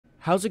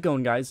How's it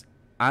going, guys?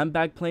 I'm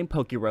back playing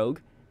Pokerogue,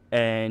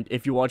 and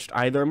if you watched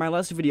either of my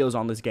last videos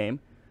on this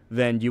game,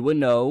 then you would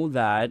know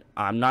that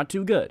I'm not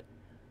too good.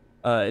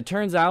 It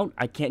turns out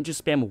I can't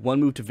just spam one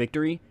move to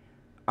victory.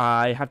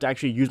 I have to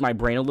actually use my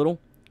brain a little,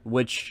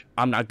 which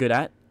I'm not good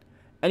at.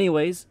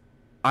 Anyways,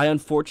 I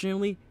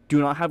unfortunately do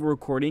not have a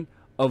recording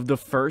of the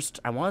first,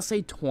 I want to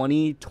say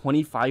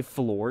 20-25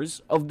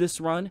 floors of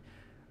this run,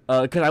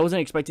 because I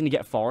wasn't expecting to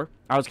get far.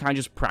 I was kind of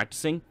just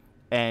practicing,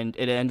 and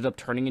it ended up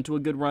turning into a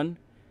good run.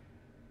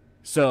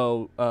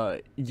 So,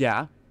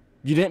 yeah.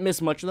 You didn't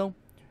miss much, though.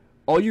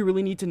 All you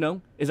really need to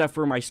know is that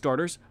for my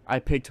starters, I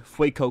picked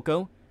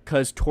Fuecoco,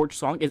 because Torch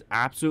Song is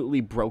absolutely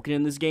broken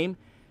in this game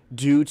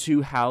due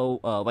to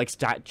how,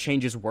 stat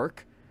changes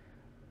work.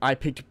 I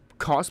picked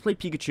Cosplay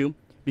Pikachu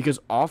because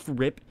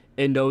off-rip,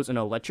 it knows an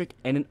electric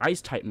and an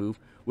ice-type move,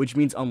 which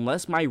means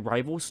unless my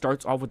rival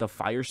starts off with a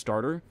fire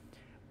starter,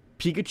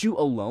 Pikachu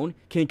alone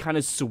can kind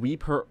of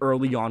sweep her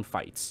early on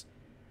fights.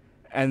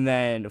 And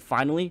then,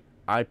 finally,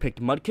 I picked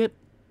Mudkip,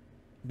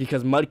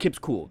 because Mudkip's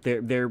cool.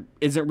 There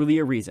isn't really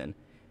a reason.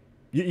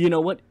 You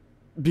know what?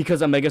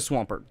 Because I'm Mega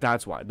Swampert.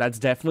 That's why. That's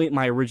definitely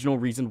my original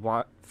reason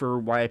why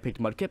I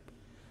picked Mudkip.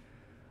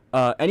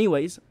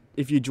 Anyways,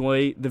 if you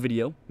enjoy the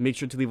video, make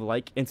sure to leave a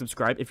like and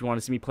subscribe if you want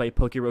to see me play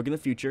Pokerogue in the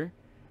future.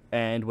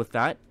 And with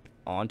that,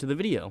 on to the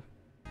video.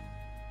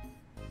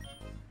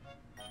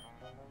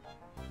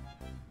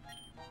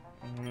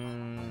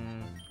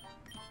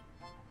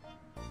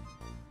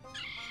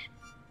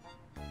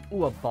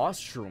 Ooh, a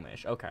boss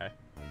Shroomish. Okay.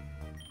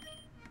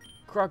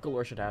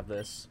 Crocolore should have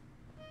this.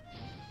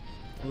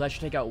 That should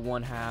take out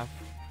one half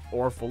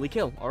or fully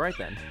kill. Alright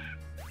then.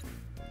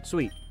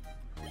 Sweet.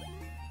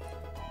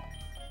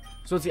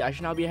 So let's see, I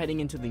should now be heading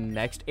into the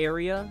next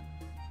area.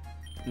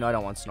 No, I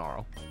don't want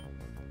Snarl.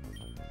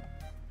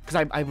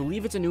 Because I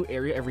believe it's a new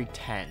area every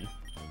 10.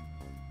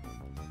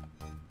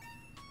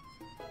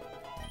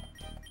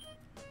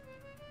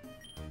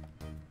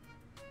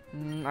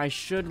 I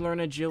should learn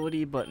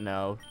Agility, but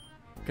no.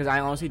 Because I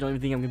honestly don't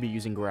even think I'm going to be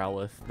using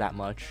Growlithe that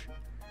much.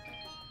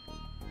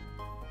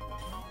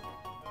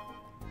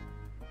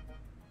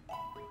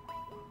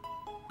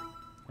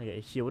 Okay,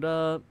 healed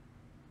up.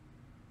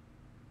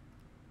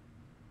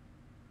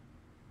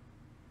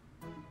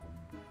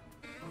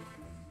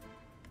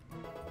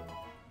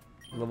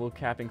 Level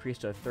cap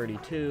increased to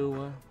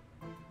 32.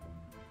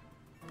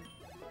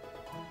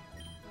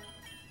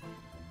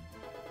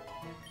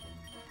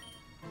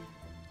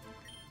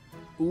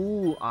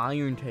 Ooh,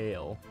 Iron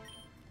Tail.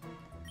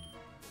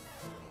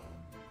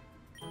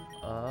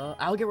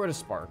 I'll get rid of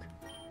Spark.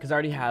 Because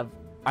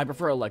I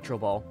prefer Electro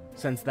Ball,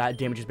 since that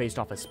damage is based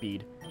off of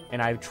speed.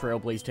 And I have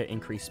Trailblaze to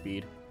increase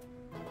speed.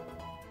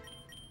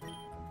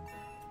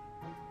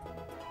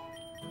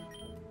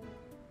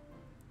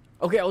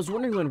 Okay, I was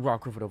wondering when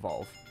Rockruff would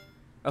evolve.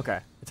 Okay,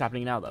 it's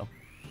happening now, though.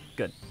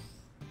 Good.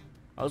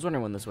 I was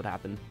wondering when this would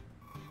happen.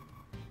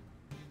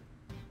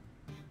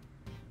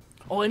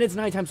 Oh, and it's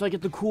nighttime, so I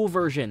get the cool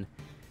version.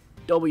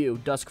 W,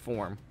 Dusk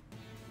Form.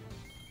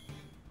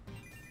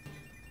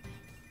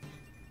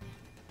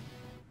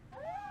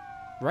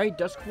 Right?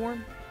 Dusk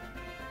Form?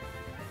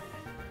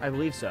 I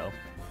believe so.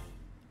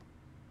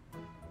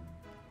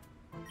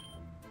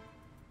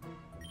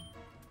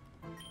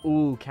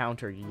 Ooh,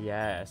 counter.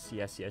 Yes,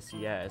 yes, yes,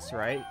 yes,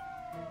 right?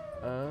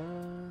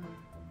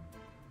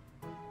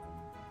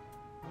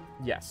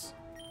 Yes.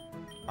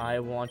 I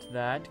want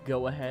that.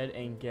 Go ahead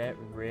and get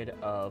rid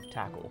of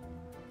Tackle.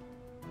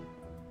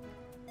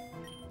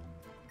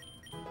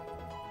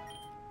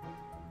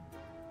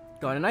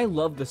 God, and I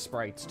love the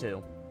sprites,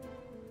 too.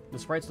 The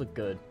sprites look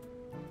good.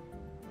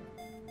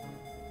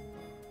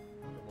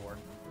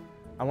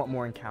 I want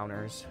more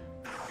encounters.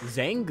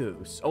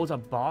 Zangoose. Oh, it's a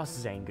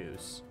boss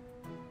Zangoose.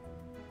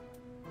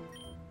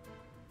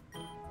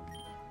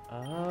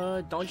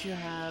 Don't you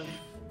have...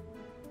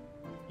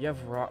 You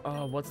have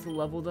what's the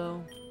level,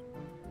 though?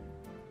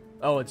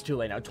 Oh, it's too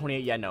late now.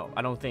 28, yeah, no.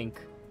 I don't think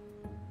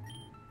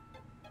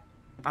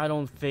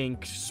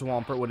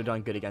Swampert would have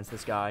done good against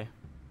this guy.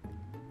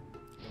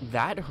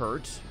 That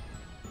hurt.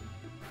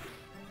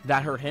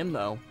 That hurt him,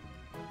 though.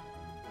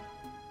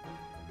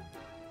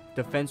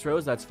 Defense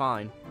Rose, that's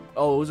fine.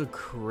 Oh, it was a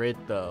crit,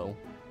 though.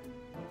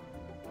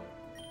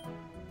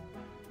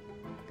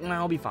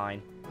 I'll be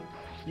fine.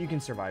 You can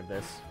survive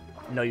this.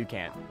 No, you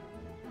can't.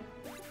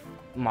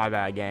 My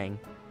bad, gang.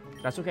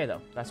 That's okay,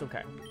 though. That's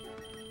okay.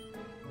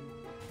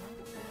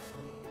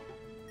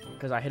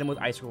 Because I hit him with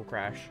Icicle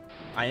Crash.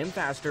 I am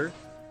faster,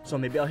 so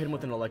maybe I'll hit him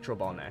with an Electro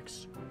Ball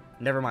next.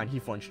 Never mind, he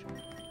flinched.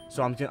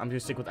 So I'm gonna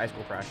stick with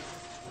Icicle Crash.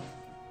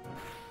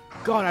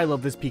 God, I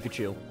love this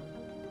Pikachu.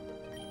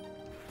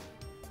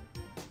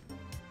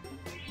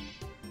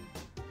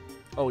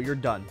 Oh, you're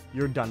done.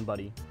 You're done,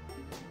 buddy.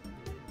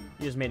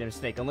 You just made a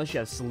mistake. Unless you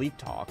have Sleep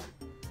Talk.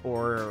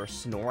 Or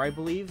Snore, I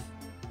believe.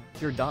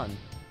 You're done.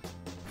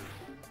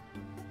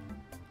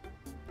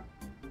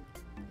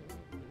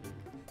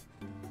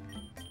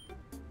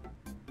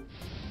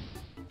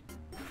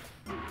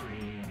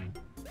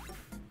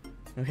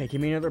 Okay, give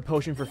me another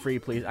potion for free,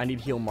 please. I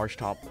need heal Marsh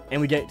Top. And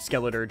we get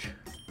Skeleturge.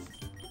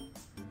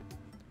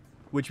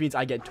 which means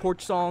I get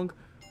Torch Song,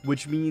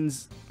 which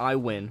means I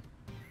win.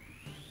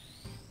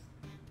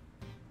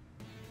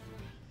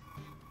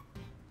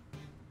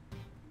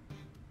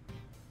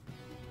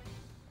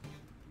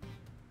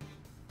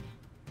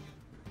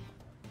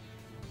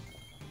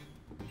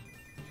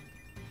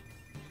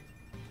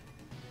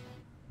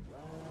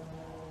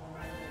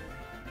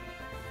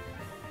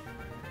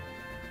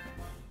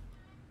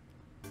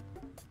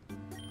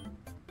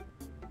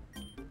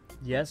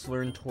 Yes,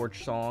 learn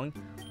Torch Song.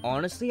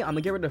 Honestly, I'm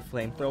gonna get rid of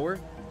Flamethrower.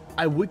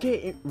 I would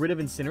get rid of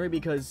Incinerate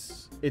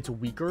because it's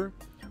weaker,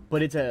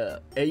 but it's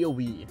a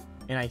AoE,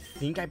 and I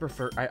think I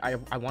prefer.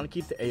 I want to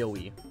keep the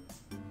AoE.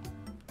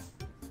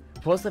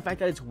 Plus, the fact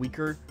that it's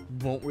weaker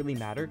won't really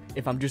matter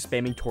if I'm just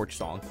spamming Torch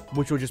Song,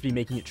 which will just be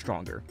making it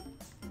stronger.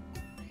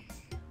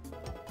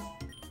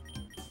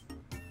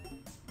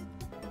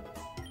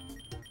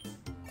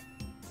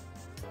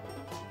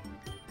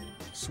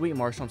 Sweet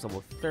Marshall's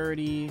level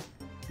 30.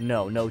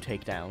 No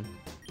takedown.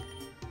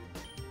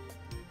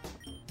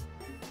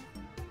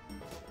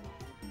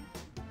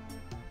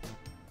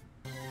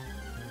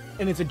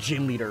 And it's a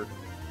gym leader.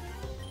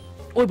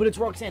 Oh, but it's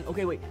Roxanne.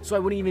 Okay, wait. So I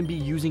wouldn't even be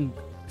using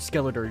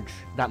Skeleturge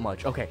that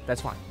much. Okay,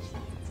 that's fine.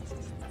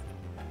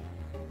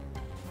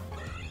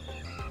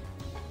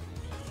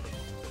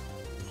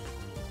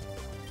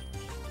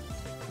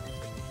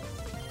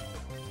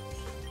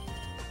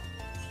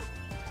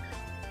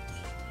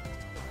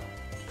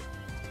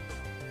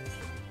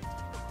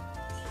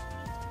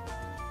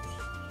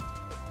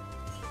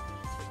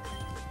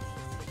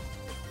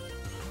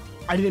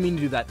 I didn't mean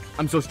to do that.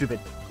 I'm so stupid.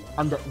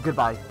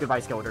 Goodbye,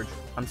 Skeleturge.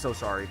 I'm so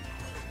sorry.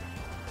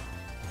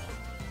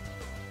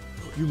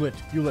 You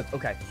lived.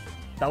 Okay,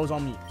 that was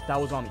on me.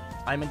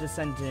 I meant to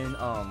send in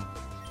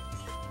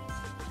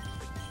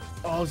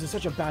Oh, this is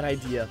such a bad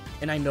idea,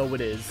 and I know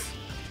it is.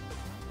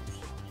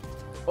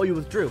 Oh, you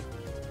withdrew.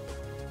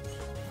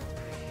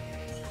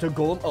 To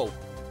Golem. Oh,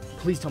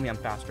 please tell me I'm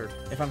faster.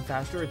 If I'm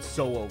faster, it's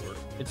so over.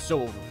 It's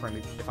so over for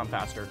me if I'm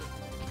faster.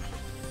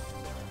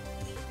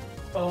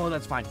 Oh,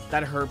 that's fine.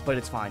 That hurt, but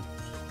it's fine.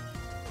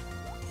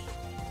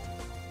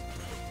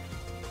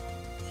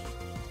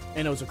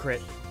 And it was a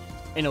crit.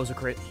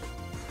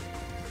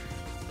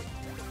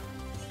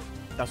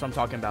 That's what I'm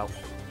talking about.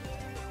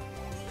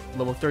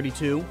 Level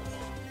 32.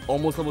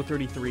 Almost level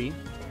 33.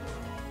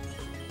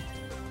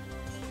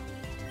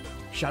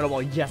 Shadow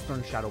Ball. Yes,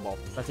 learn Shadow Ball.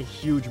 That's a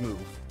huge move.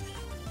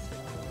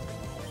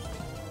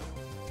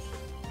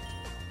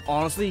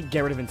 Honestly,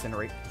 get rid of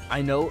Incinerate.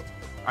 I know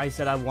I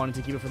said I wanted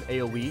to keep it for the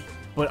AoE,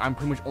 but I'm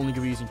pretty much only going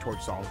to be using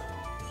Torch Song.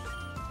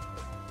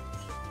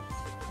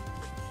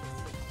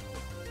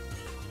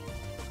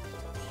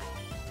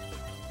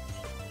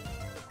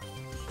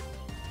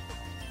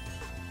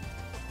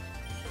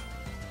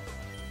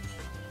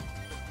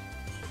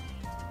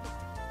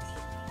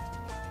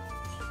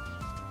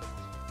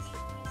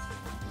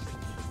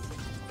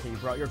 Okay, you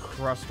brought your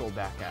Crustle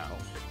back out.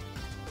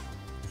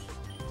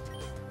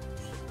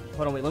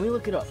 Hold on, wait, let me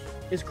look it up.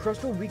 Is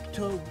Crustle weak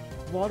to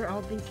water? I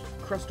don't think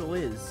Crustle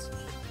is.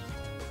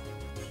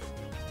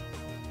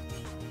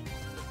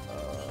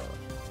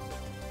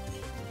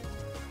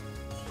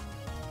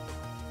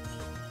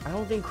 I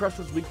don't think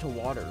Crustle's weak to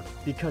water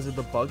because of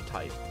the bug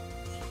type.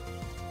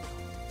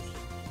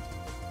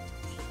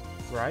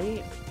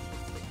 Right?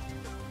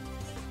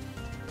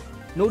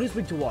 No, it is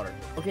weak to water.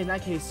 Okay, in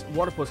that case,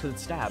 Water Pulse because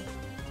it's Stab.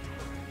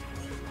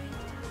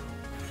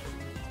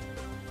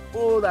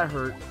 Oh, that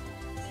hurt.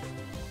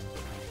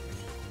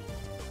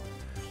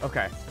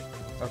 Okay.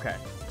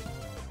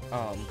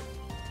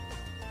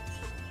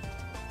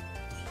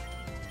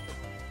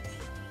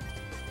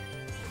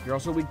 You're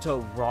also weak to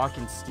Rock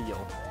and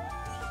Steel.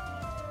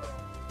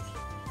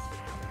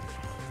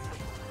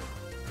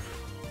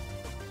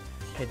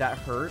 Okay, that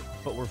hurt,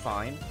 but we're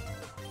fine.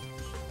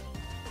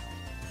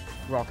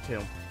 Rock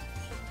 2.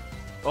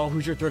 Oh,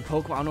 who's your third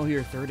Pokemon? I don't know who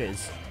your third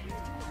is.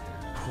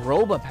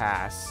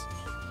 Probopass.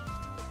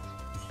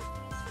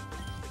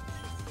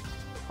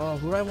 Oh,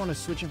 who do I want to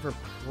switch in for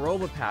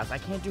Probopass? I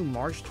can't do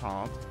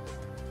Marshtomp.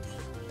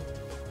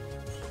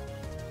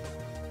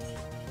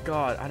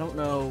 God, I don't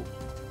know.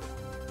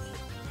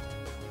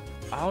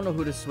 I don't know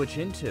who to switch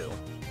into.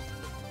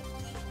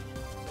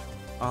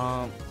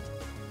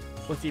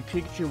 Let's see,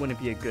 Pikachu wouldn't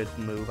be a good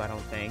move, I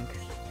don't think.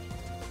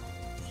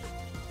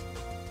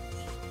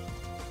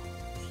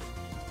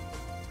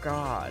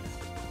 God.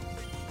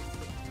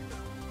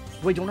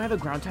 Wait, don't I have a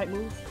ground type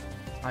move?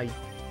 I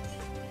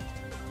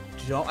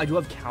do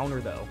have counter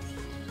though.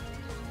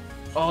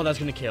 Oh, that's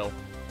gonna kill.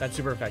 That's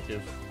super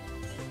effective.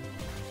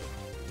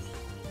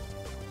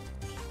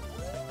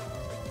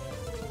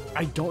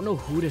 I don't know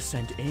who to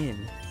send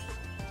in.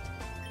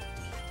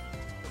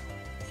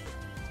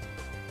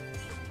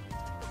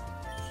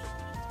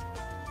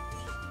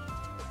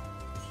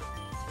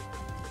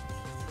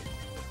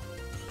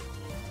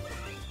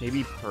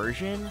 Maybe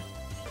Persian?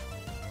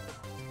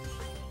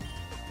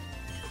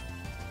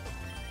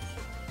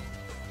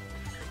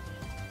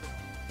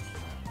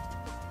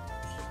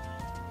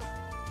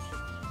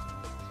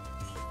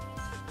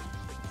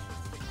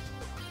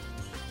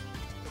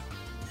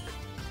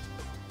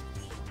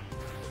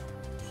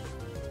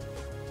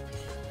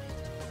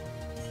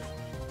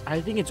 I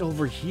think it's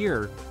over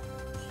here.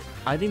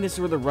 I think this is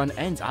where the run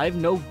ends. I have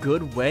no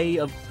good way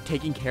of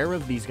taking care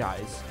of these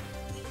guys.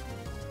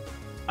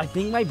 I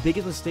think my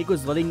biggest mistake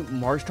was letting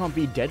Marshtomp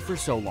be dead for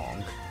so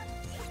long.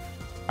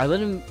 I let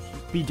him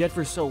be dead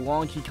for so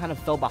long, he kind of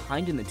fell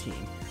behind in the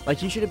team. Like,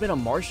 he should have been a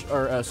Marsh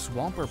or a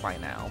Swampert by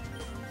now.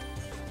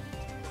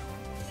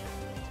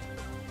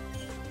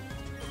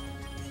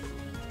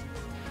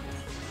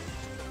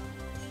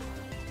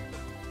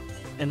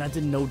 And that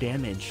did no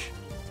damage.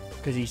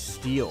 Because he's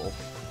Steel.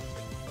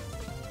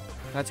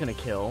 That's gonna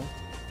kill.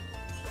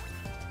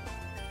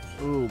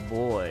 Ooh,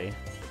 boy.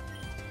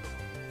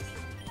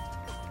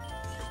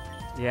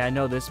 Yeah,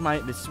 no, this is where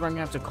I'm gonna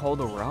have to call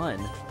the run.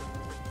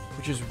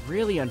 Which is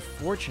really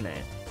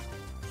unfortunate.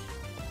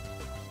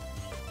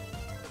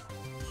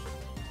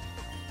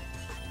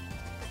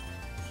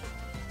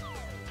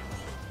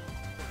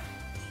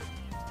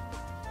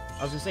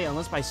 I was gonna say,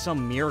 unless by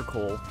some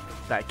miracle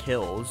that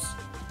kills.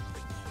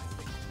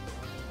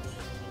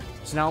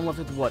 So now I'm left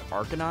with what,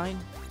 Arcanine?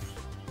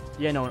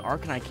 Yeah, no, an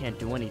Arcanine can't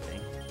do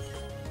anything.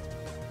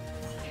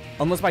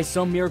 Unless by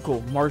some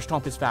miracle,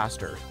 Marshtomp is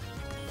faster.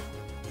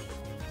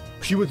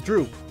 She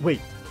withdrew. Wait.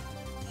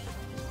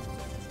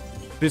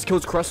 This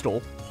kills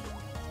Crustle.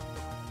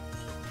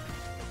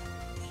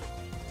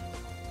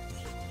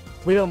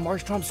 Wait,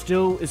 Marshtomp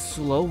still is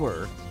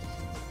slower.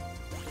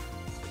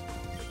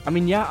 I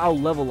mean, yeah, I'll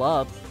level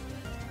up.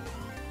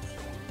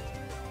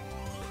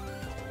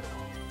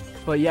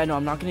 But yeah, no,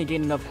 I'm not going to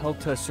gain enough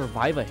health to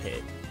survive a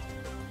hit.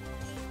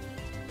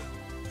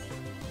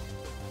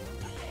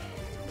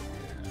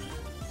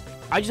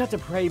 I just have to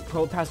pray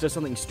Propass does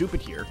something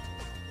stupid here.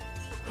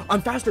 I'm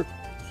faster!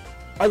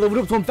 I leveled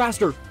up so I'm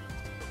faster!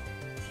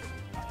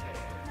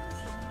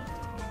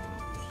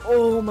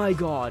 Oh my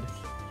god.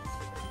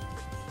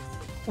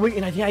 Wait,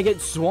 and I think I get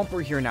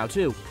Swampert here now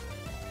too.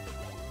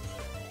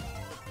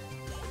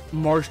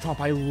 Marshtomp,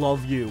 I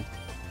love you.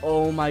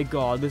 Oh my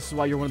god, this is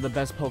why you're one of the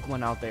best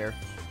Pokemon out there.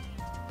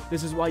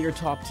 This is why you're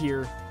top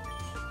tier.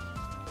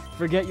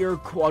 Forget your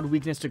quad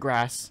weakness to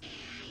grass.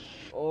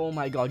 Oh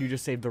my god, you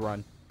just saved the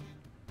run.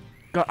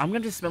 God, I'm gonna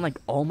just spend like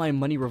all my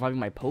money reviving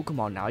my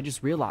Pokemon now. I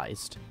just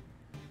realized.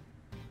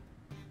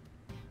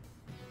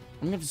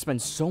 I'm gonna have to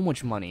spend so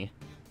much money.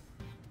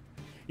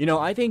 You know,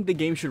 I think the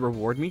game should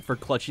reward me for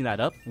clutching that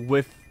up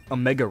with a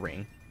Mega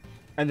Ring.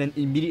 And then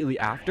immediately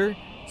after,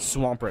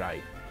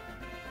 Swampertite.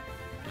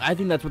 I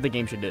think that's what the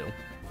game should do.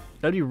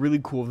 That'd be really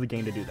cool of the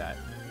game to do that.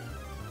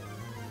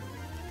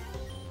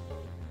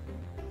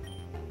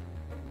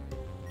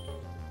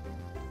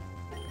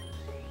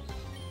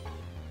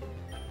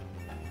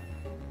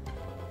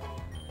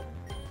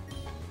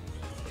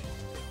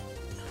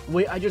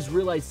 Wait, I just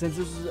realized since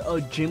this is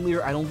a gym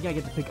leader, I don't think I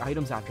get to pick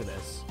items after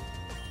this.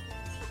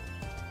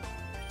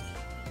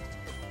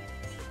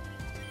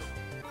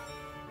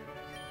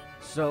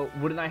 So,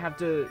 wouldn't I have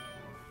to...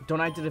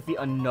 Don't I have to defeat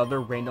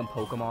another random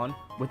Pokemon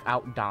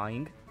without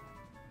dying?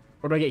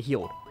 Or do I get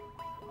healed?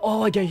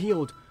 Oh, I get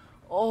healed!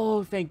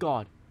 Oh, thank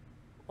God.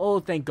 Oh,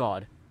 thank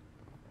God.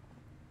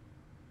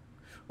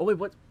 Oh, wait,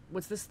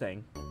 what's this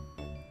thing?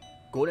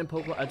 Golden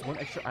Pokemon adds one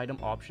extra item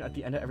option at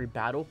the end of every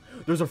battle.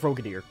 There's a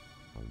Frogadier.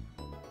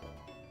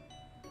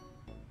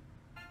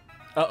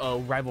 Uh-oh,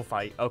 rival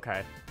fight.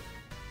 Okay.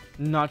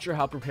 Not sure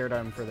how prepared I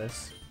am for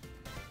this.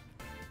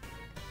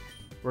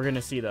 We're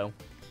gonna see, though.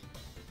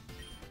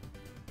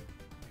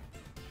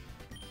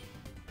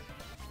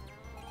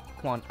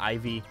 Come on,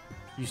 Ivy.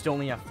 You still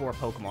only have 4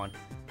 Pokemon.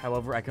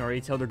 However, I can already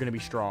tell they're gonna be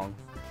strong.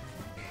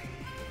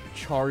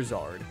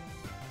 Charizard.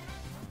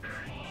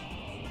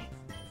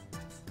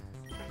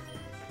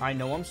 I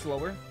know I'm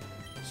slower,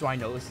 so I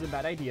know this is a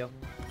bad idea,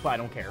 but I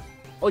don't care.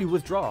 Oh, you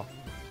withdraw.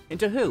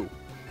 Into who?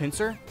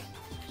 Pinsir?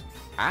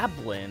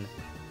 Ablin.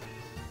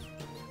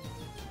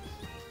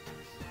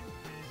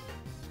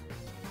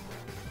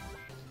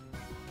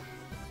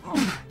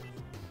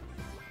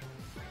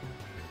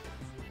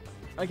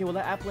 Okay, well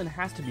that Ablin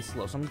has to be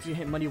slow, so I'm going to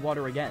hit Muddy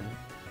Water again.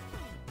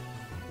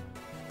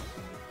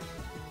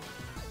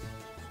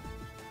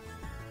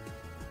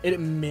 It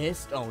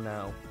missed? Oh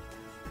no.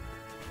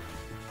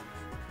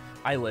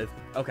 I live.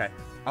 Okay.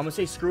 I'm going to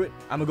say screw it.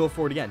 I'm going to go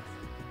for it again.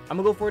 I'm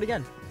going to go for it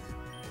again.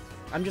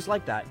 I'm just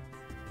like that.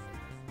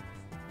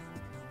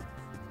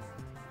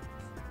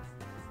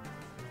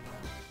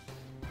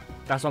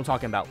 That's what I'm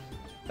talking about.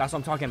 That's what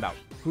I'm talking about.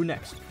 Who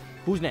next?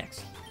 Who's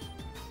next?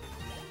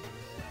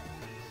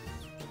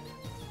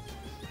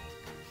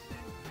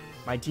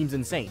 My team's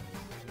insane.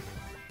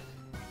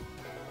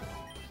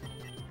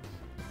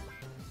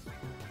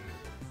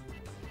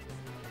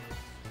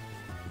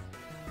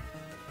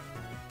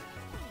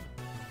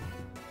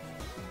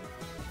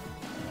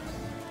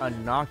 A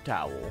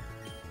Noctowl.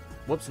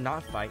 Whoops,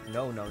 not fight.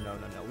 No.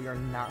 We are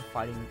not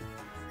fighting.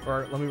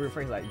 Or let me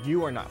rephrase that.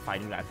 You are not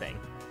fighting that thing.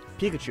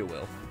 Pikachu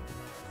will.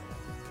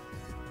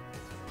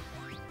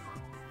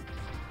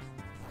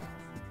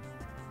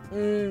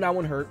 That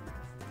one hurt.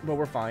 But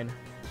we're fine.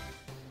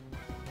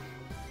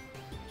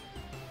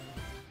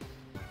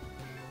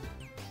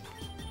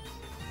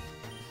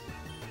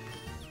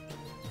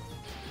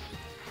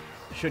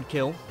 Should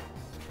kill.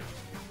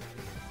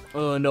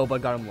 No,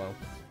 but got him low.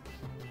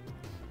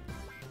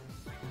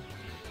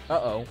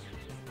 Uh-oh.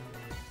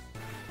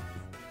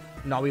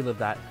 No, we live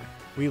that.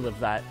 We live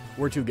that.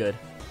 We're too good.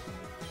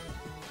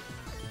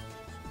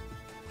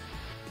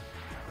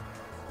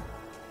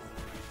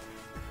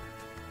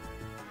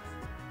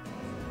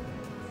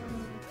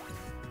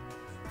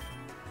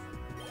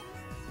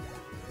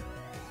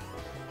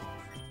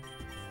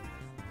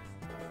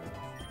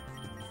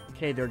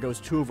 Okay, there goes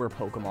 2 of our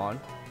Pokemon.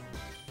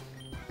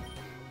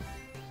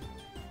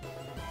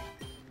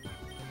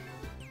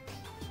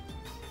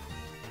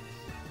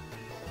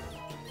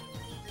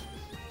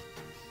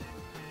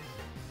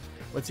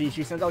 Let's see,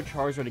 she sends out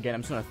Charizard again.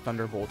 I'm just gonna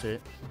Thunderbolt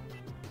it.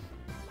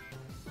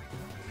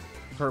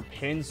 Her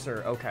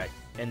Pinsir. Okay,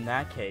 in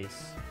that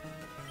case.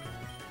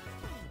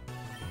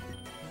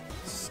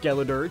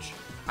 Skeledirge,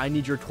 I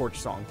need your Torch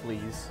Song,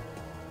 please.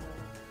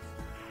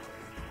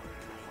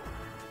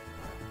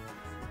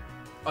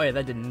 Oh yeah,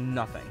 that did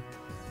nothing.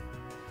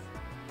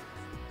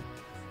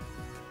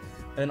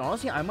 And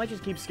honestly, I might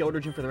just keep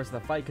Skeledirge for the rest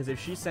of the fight, because if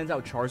she sends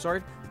out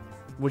Charizard,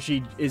 which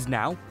she is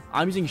now,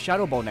 I'm using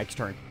Shadow Ball next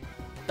turn.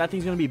 That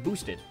thing's gonna be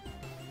boosted.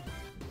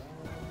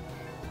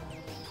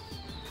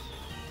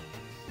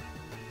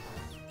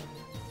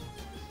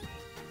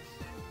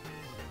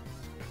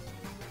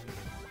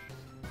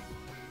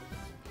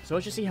 So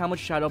let's just see how much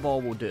Shadow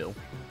Ball will do.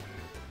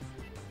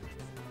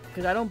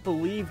 Because I don't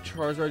believe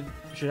Charizard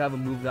should have a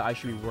move that I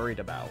should be worried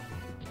about.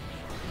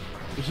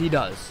 He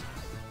does.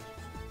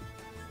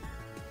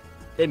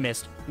 It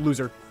missed.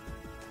 Loser.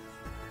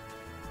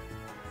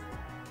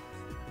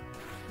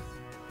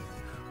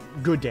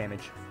 Good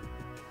damage.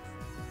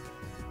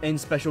 And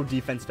special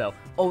defense fell.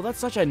 Oh, that's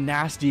such a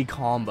nasty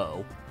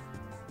combo.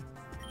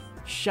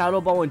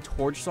 Shadow Ball and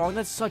Torch Song,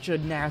 that's such a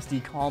nasty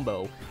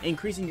combo.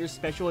 Increasing your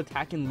special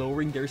attack and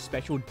lowering their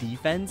special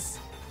defense?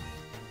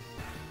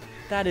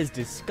 That is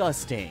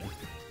disgusting.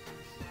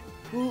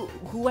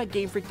 Who at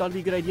Game Freak thought it'd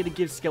be a good idea to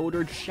give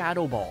Skeledirge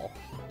Shadow Ball?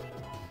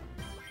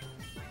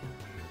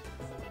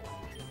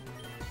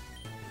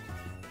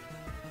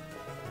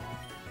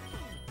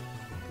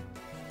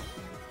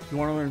 You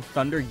want to learn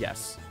Thunder?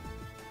 Yes.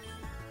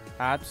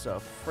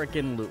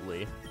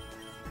 Abso-freaking-lutely.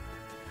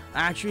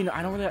 Actually, no,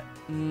 I don't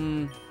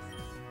really...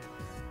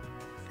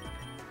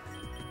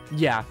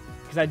 Yeah,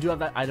 because I do have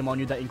that item on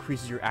you that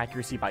increases your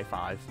accuracy by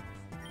 5.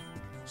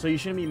 So you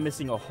shouldn't be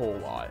missing a whole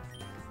lot.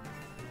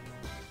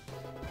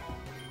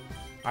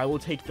 I will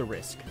take the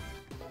risk.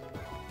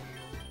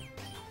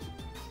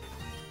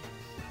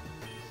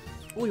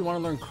 Oh, you want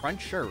to learn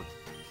Crunch? Sure.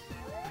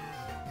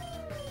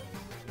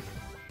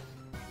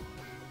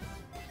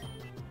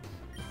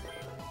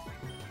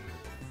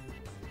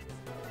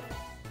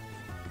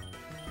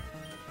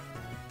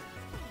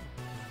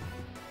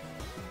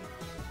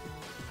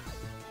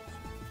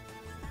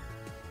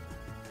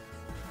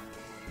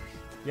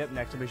 Yep,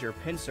 next up is your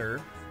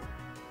Pinsir.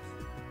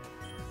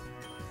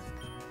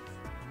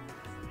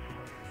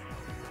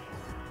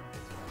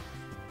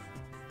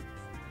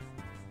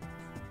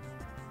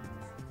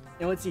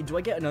 And let's see, do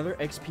I get another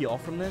XP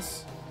off from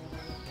this?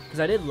 Because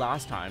I did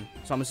last time,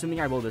 so I'm assuming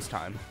I will this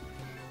time.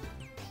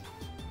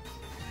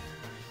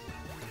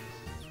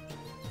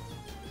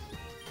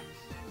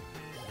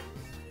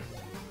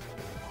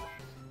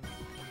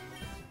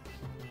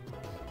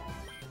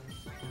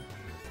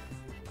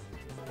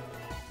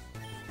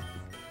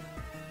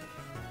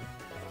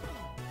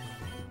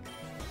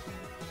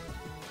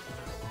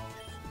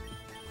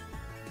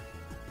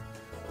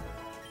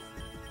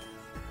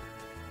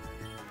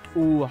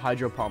 Ooh,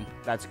 Hydro Pump.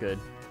 That's good.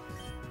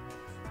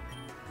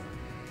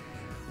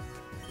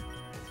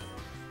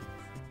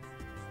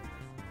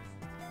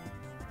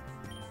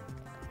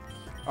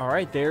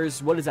 Alright,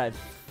 there's... What is that?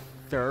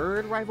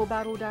 3rd rival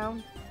battle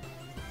down?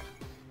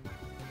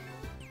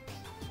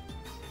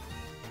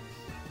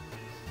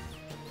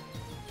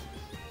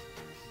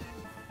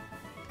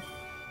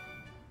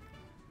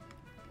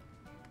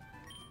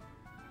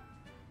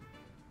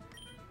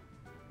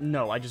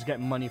 No, I just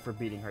get money for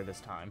beating her this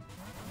time.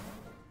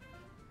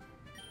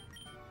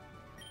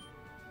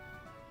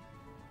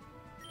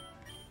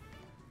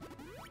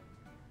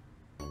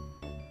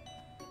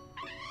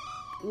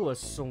 Ooh, a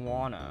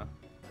Swanna.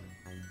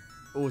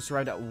 Ooh,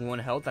 survived at 1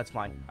 health. That's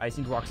fine. I just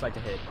need Rock Slide to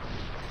hit.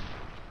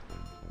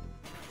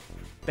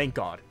 Thank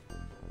God.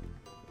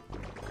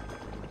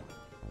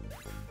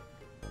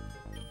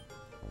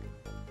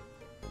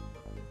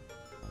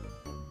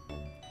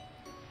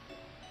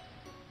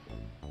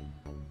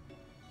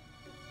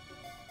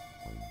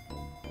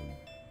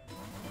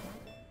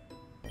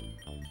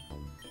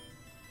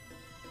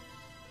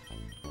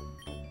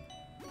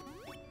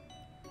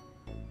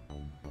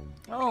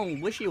 Oh,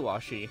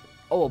 Wishy-Washy.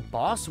 Oh, a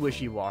boss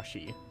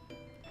Wishy-Washy.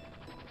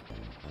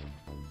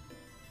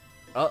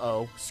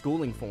 Uh-oh,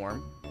 schooling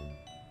form.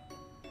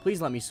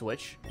 Please let me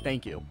switch.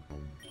 Thank you.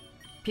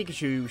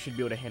 Pikachu should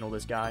be able to handle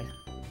this guy.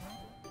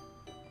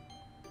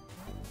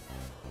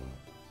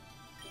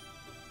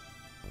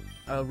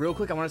 Real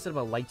quick, I want to set up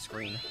a light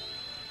screen.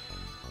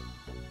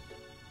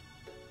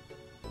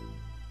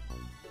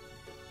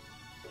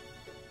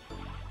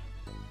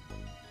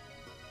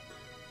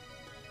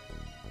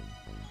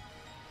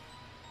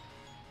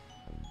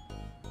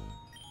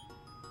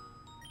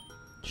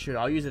 Shoot,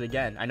 I'll use it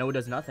again. I know it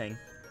does nothing,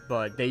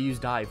 but they use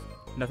dive.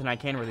 Nothing I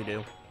can really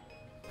do.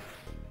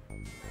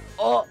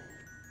 Oh!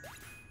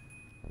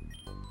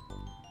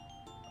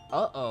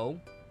 Uh-oh.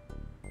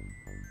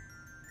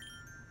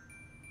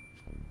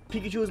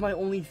 Pikachu is my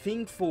only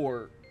thing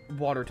for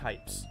water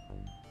types.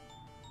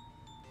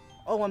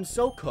 Oh, I'm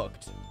so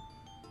cooked.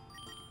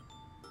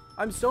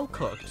 I'm so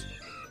cooked.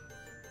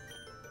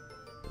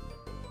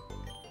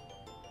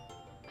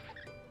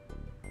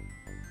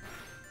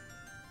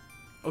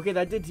 Okay,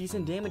 that did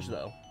decent damage,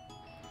 though.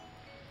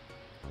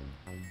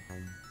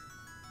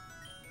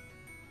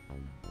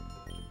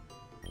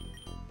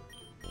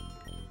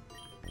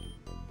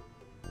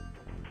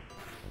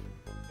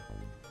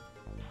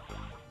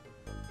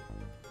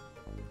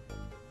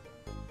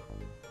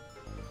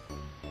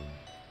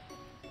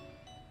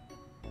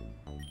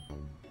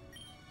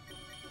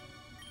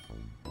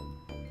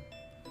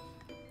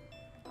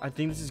 I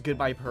think this is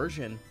goodbye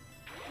Persian.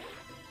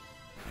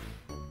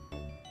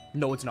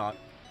 No, it's not.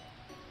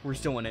 We're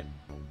still in it.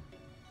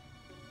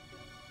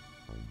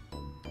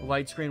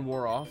 Light screen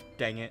wore off.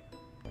 Dang it.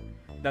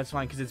 That's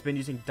fine, because it's been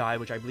using dive,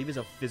 which I believe is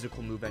a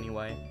physical move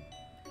anyway.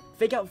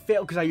 Fake out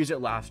failed, because I used it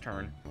last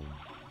turn.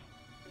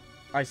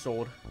 I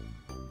sold.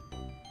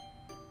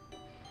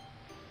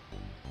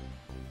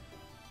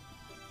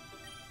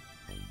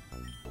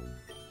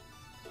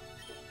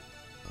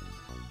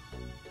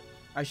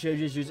 I should have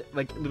just used,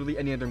 like, literally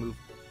any other move.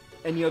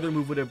 Any other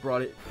move would have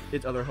brought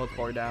its other health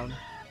bar down.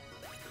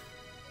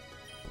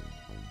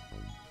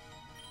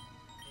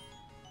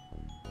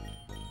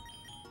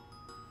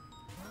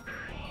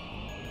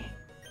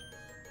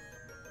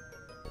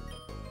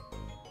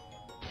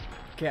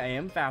 Okay, I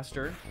am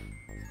faster.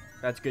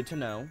 That's good to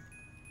know.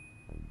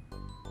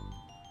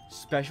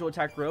 Special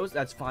attack rose,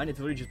 that's fine. It's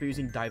literally just been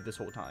using dive this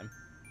whole time.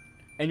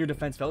 And your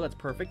defense fell, that's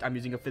perfect. I'm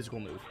using a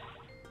physical move.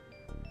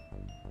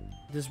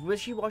 This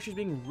Wishy-Washy is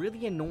being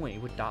really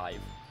annoying with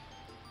dive.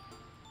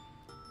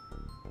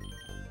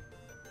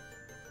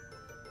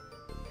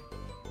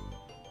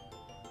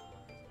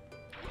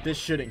 This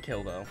shouldn't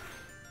kill, though.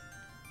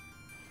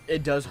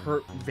 It does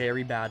hurt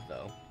very bad,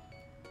 though.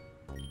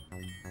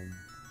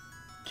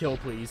 Kill,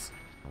 please.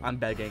 I'm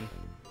begging.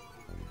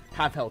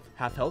 Half health.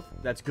 Half health.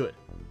 That's good.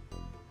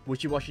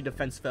 Wishy-Washy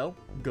defense fell.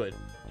 Good.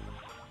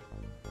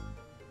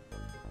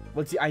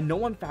 Let's see. I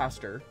know I'm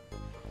faster.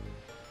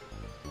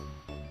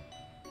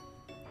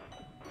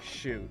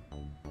 Shoot.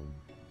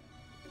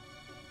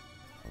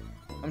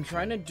 I'm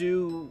trying to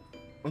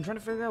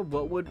figure out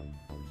what would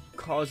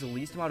cause the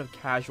least amount of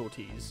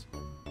casualties.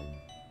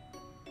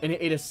 And it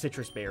ate a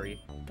citrus berry.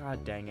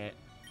 God dang it.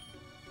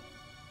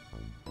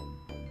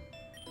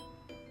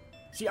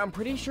 See, I'm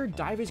pretty sure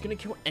dive is gonna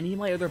kill any of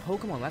my other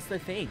Pokemon. That's the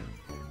thing.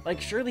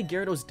 Like, surely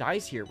Gyarados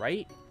dies here,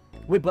 right?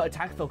 Wait, but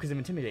attack fell because of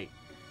Intimidate.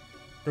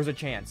 There's a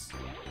chance.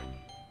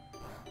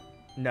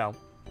 No.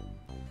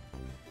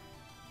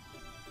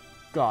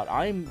 God,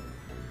 I'm...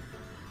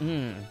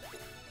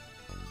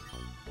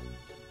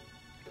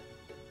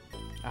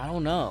 I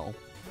don't know.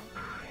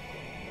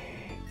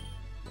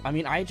 I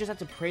mean, I just have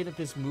to pray that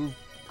this move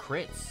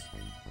crits.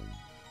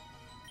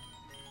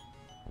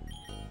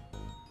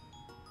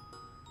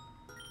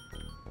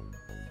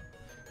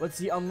 Let's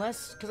see,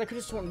 unless... Because I could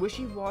have sworn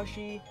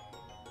Wishy-Washy...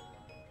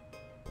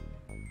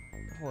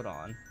 Hold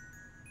on.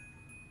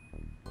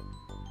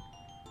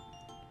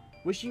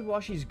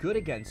 Wishy-Washy's good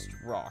against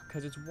rock,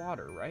 because it's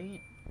water, right?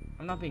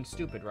 I'm not being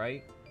stupid,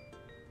 right?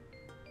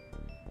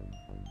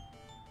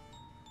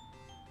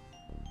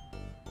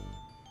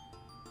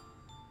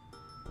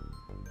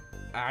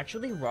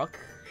 Actually, rock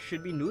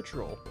should be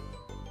neutral.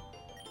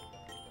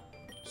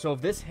 So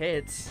if this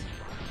hits...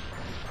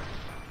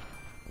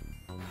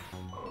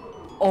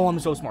 Oh,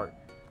 I'm so smart.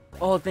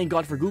 Oh, thank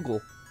God for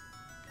Google.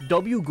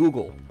 W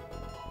Google.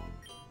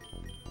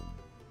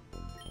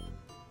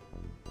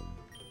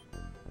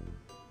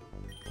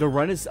 The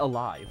run is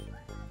alive.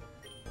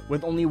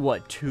 With only,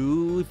 what,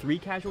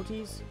 2-3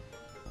 casualties?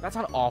 That's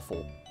not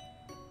awful.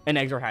 And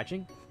eggs are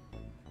hatching?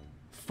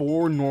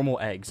 4 normal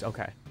eggs.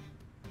 Okay.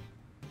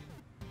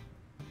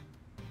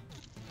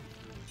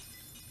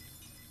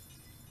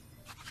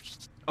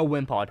 A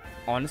Wimpod.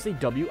 Honestly,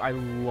 W, I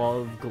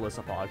love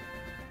Golisopod.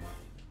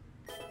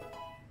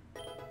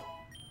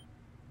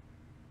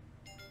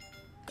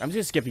 I'm just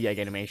gonna skip the egg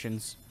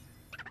animations.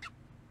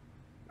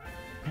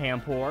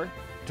 Pampor.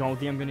 Don't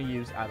think I'm gonna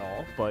use at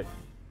all, but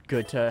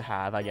good to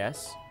have, I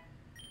guess.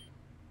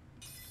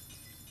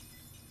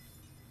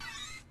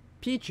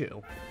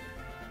 Pichu.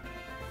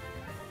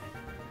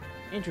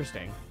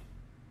 Interesting.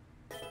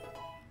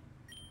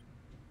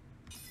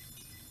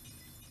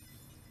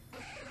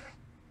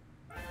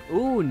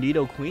 Ooh,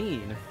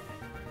 Nidoqueen.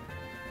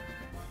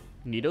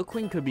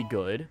 Nidoqueen could be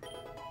good.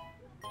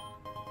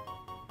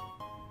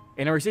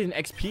 And I received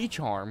an XP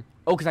charm.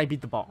 Oh, because I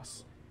beat the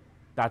boss.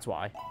 That's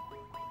why.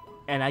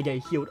 And I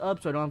get healed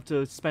up, so I don't have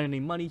to spend any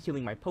money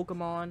healing my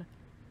Pokemon.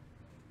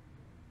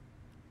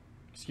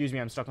 Excuse me,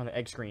 I'm stuck on the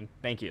egg screen.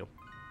 Thank you.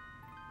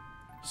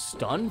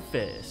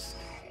 Stunfisk.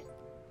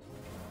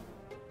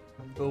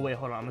 Oh, wait,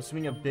 hold on. I'm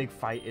assuming a big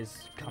fight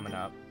is coming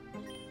up.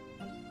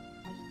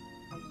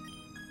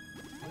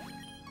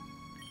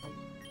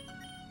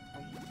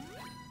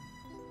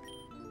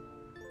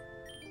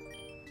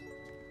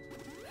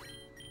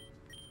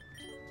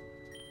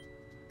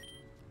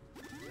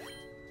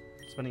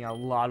 Spending a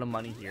lot of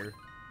money here.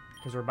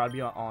 Because we're about to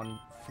be on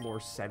floor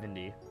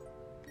 70.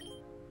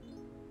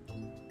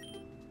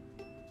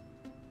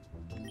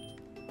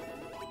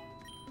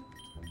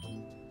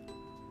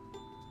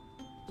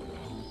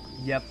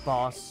 Yep,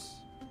 boss.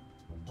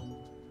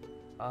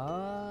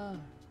 No.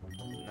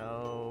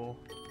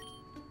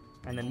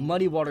 And then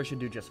Muddy Water should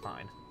do just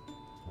fine.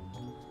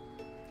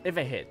 If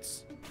it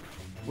hits.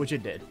 Which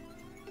it did.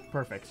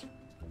 Perfect.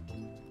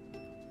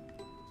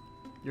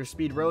 Your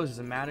speed rose,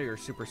 doesn't matter, you're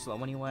super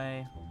slow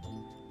anyway.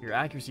 Your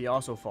accuracy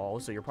also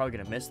falls, so you're probably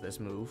gonna miss this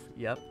move.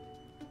 Yep.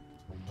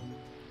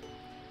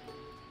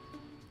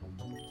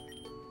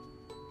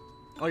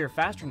 Oh, you're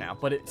faster now,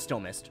 but it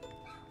still missed.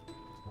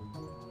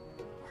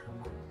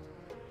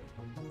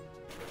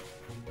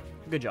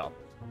 Good job.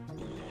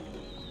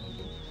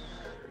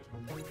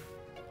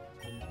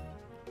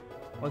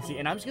 Let's see,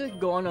 and I'm just gonna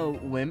go on a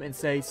limb and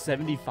say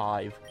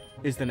 75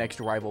 is the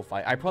next rival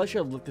fight. I probably should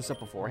have looked this up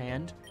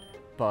beforehand,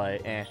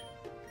 but eh.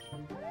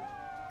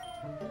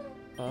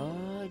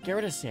 Get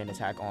rid of Sand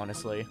Attack,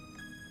 honestly.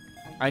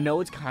 I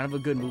know it's kind of a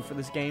good move for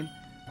this game,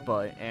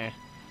 but eh.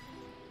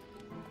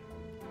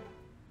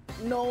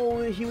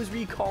 No, he was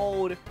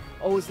recalled.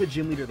 Oh, it's the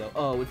gym leader, though.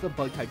 Oh, it's the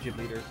bug-type gym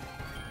leader.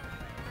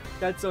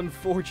 That's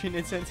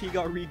unfortunate. Since he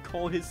got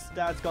recalled, his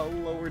stats got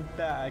lowered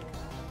back.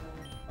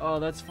 Oh,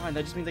 that's fine.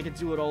 That just means I can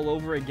do it all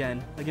over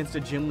again against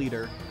a gym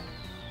leader.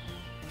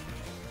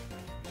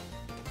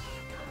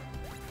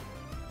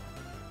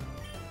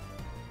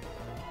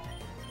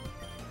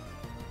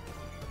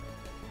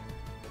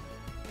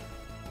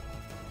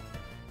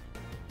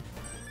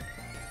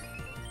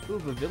 Ooh,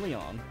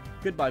 Vivillon.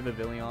 Goodbye,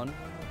 Vivillon.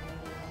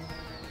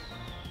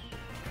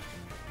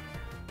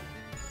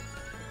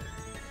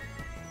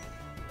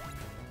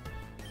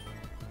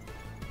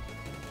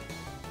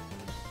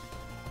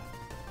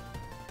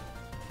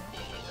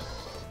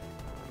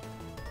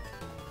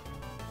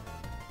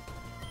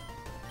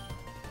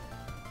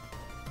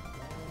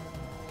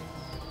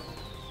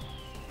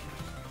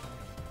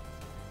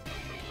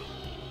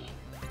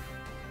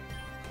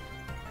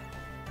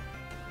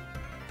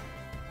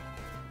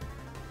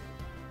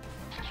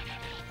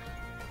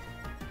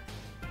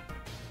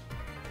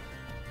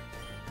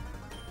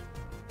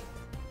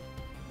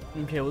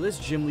 Okay, well, this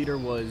gym leader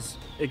was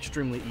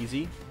extremely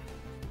easy.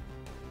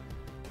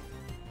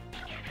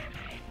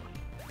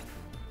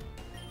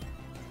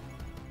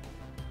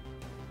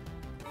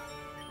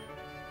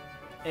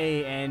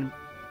 And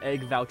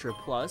Egg Voucher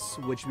Plus,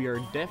 which we are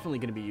definitely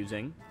going to be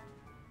using.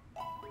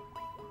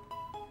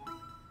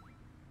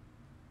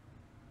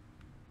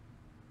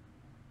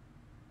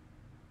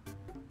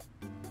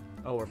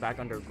 Oh, we're back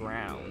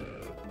underground.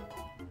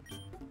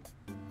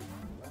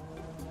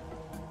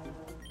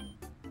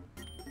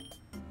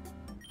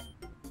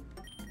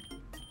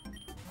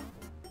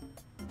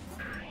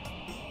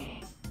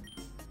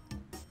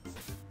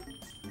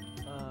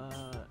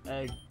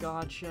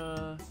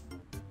 Gotcha.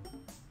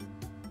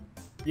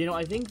 You know,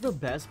 I think the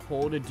best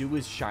pull to do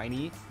is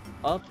Shiny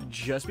up,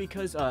 just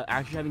because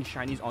actually having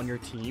Shinies on your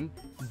team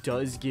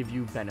does give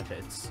you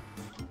benefits.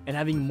 And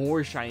having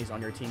more Shinies on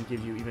your team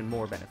gives you even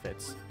more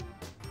benefits.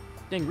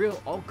 Dang,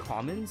 real all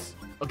commons?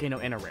 Okay, no,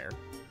 and a rare.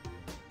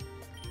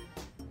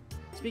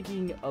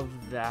 Speaking of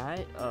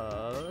that,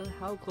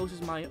 how close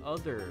is my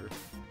other?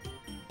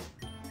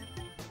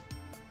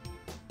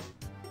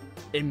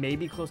 It may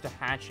be close to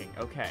hatching,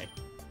 okay.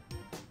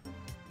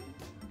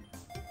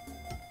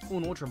 Ooh,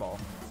 an Ultra Ball.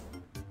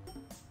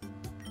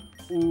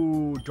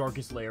 Ooh,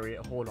 Darkest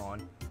Lariat. Hold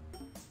on.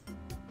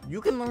 You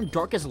can learn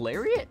Darkest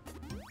Lariat?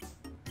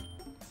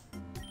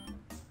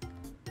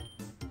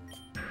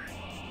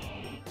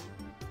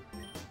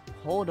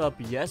 Hold up.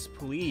 Yes,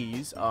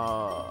 please. Ooh,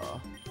 I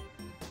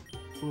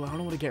don't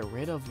know what to get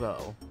rid of,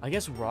 though. I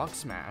guess Rock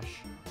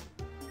Smash.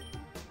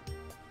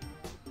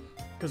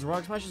 Because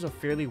Rock Smash is a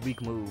fairly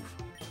weak move.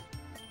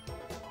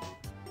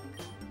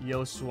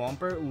 Yo,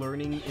 Swampert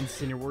learning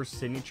Incineroar's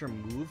signature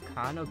move?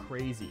 Kinda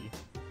crazy.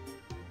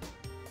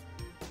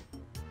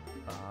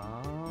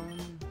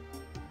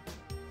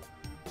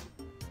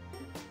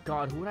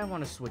 God, who would I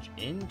want to switch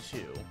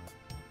into?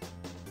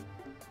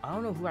 I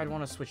don't know who I'd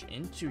want to switch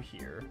into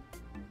here.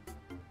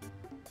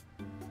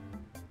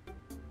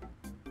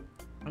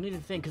 I need to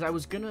think, because I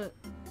was gonna...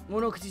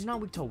 Well, no, because he's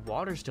not weak to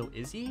water still,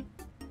 is he?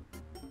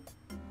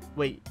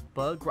 Wait,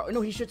 Bug Rock?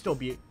 No, he should still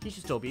be. He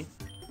should still be.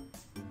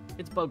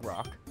 It's Bug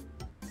Rock.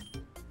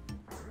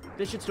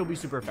 This should still be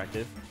super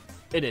effective.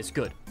 It is,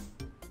 good.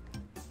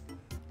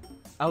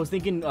 I was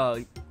thinking,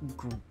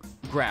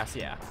 grass,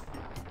 yeah.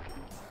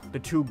 The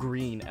two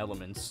green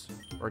elements,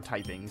 or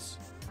typings.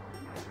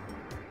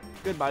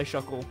 Goodbye,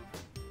 Shuckle.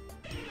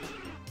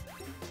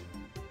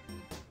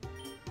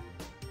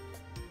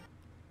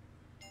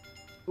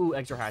 Ooh,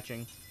 eggs are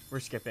hatching. We're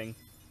skipping.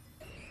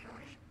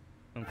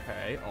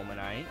 Okay,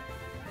 Omanite.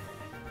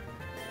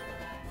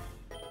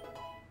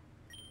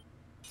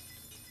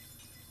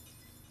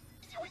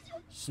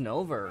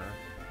 Snover.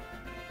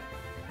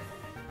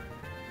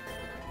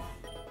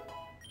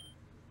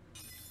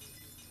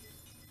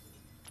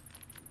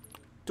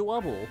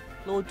 Dwebble.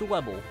 Little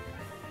Dwebble.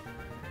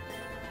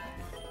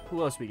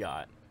 Who else we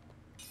got?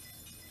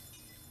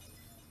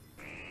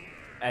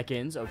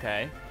 Ekans,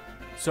 okay.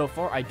 So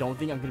far, I don't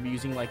think I'm going to be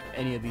using, like,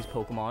 any of these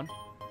Pokemon.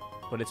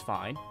 But it's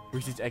fine.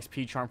 Reese's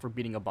XP charm for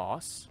beating a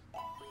boss.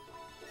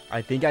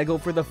 I think I go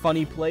for the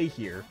funny play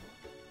here.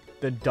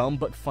 The dumb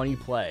but funny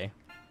play.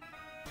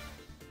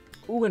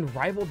 Ooh, and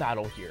rival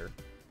battle here.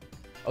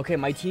 Okay,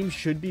 my team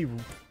should be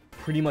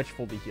pretty much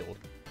fully healed.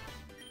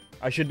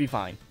 I should be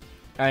fine.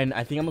 And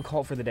I think I'm going to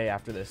call it for the day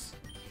after this.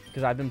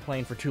 Because I've been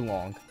playing for too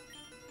long.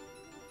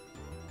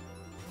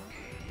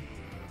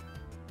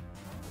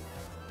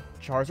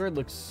 Charizard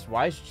looks...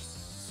 Why is...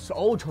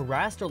 So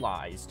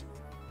terrestrialized.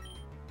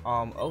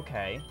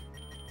 Okay.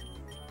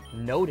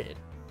 Noted.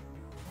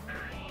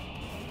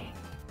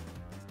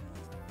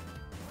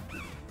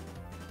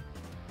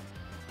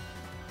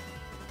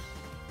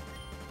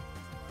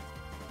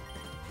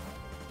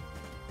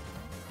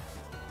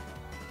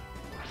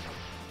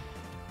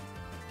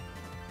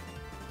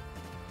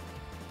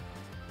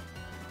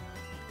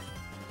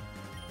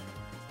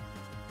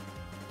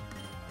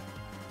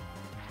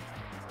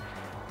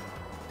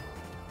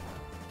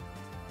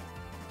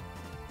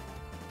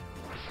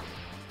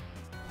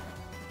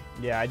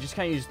 Yeah, I just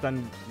kind of use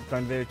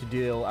Thunder to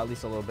deal at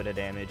least a little bit of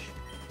damage.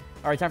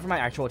 Alright, time for my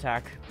actual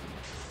attack.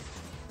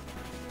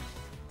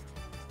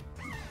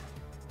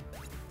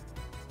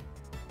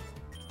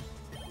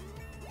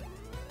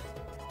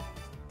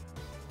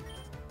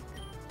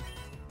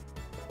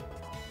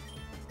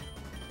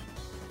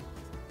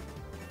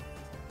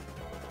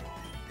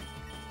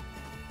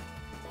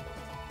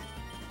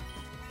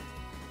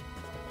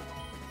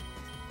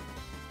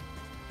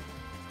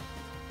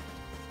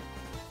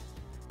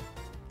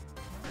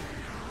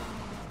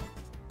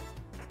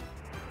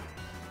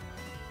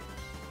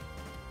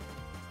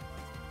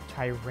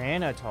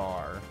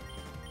 Tyranitar.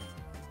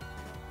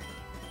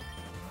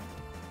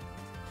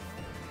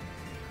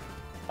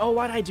 Oh,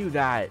 why'd I do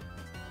that?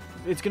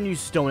 It's gonna use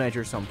Stone Edge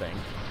or something.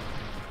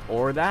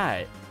 Or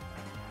that.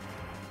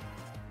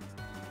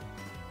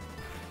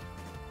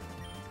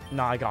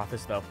 Nah, I got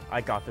this though. I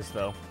got this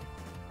though.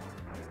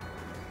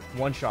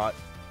 One shot.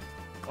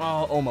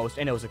 Oh, almost.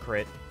 And it was a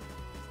crit.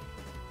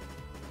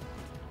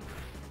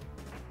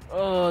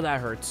 Oh,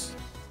 that hurts.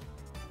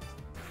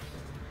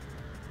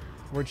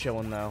 We're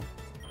chilling though.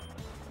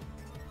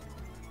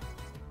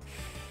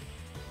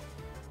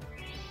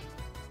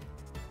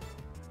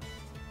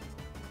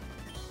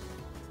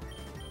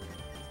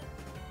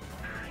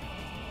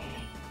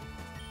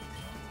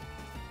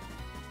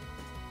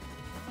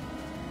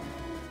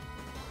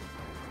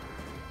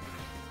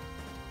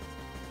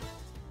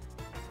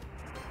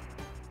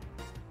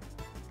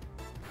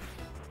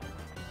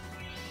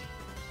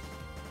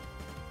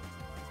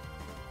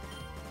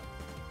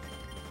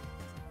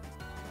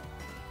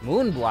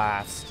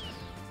 Moonblast.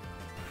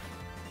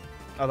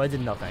 Oh, that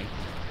did nothing.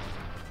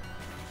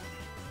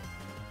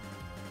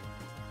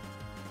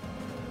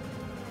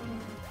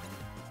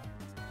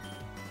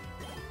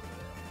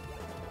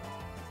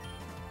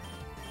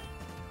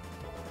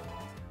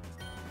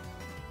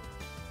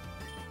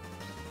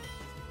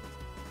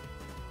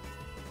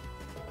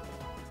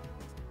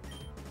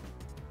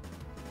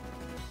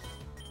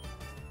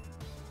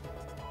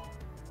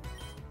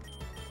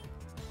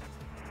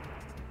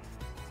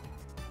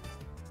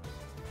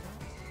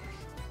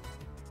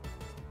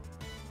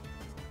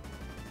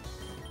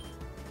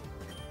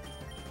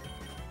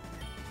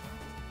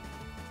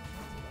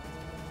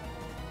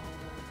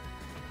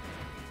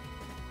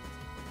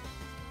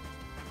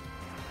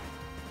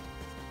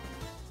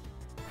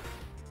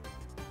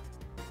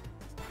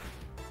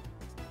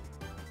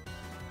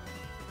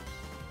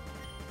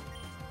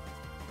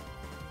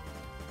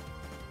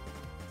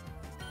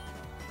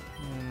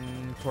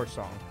 Torch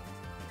Song.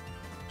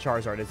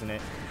 Charizard, isn't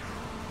it?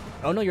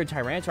 Oh no, you're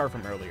Tyranitar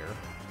from earlier.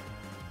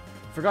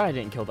 Forgot I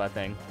didn't kill that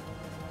thing.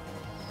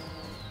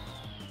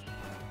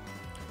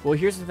 Well,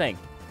 here's the thing.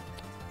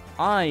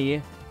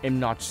 I am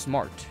not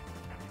smart.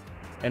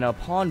 And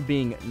upon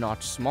being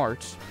not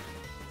smart,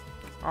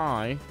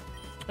 I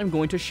am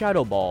going to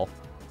Shadow Ball.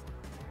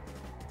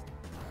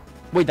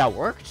 Wait, that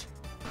worked?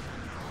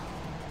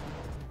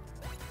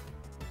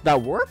 That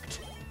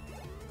worked?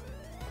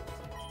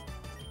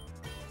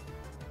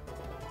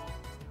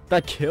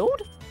 That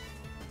killed?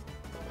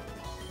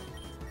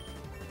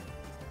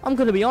 I'm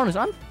gonna be honest,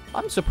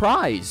 I'm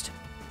surprised.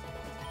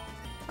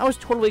 I was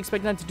totally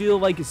expecting that to do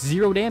like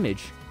 0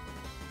 damage.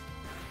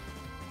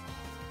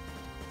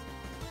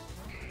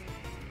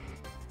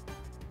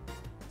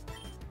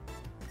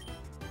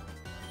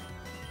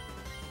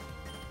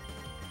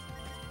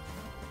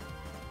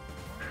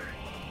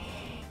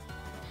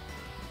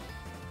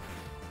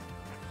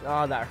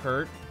 Ah, that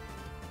hurt.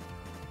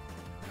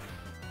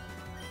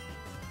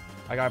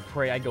 I gotta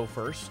pray I go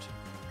first.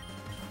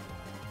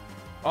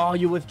 Oh,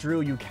 you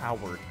withdrew, you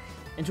coward.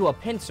 Into a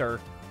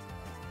pincer.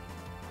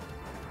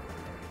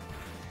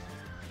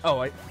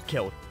 Oh, I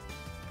killed.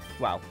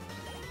 Wow.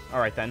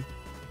 Alright then.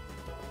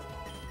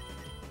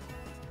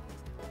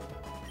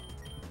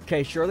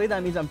 Okay, surely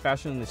that means I'm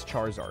faster than this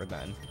Charizard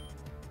then.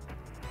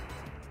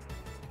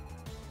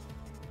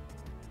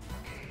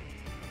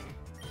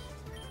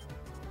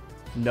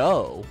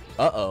 No.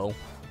 Uh-oh.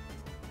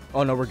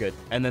 Oh, no, we're good.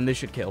 And then this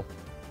should kill.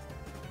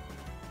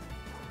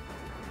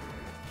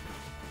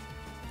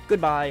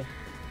 Goodbye.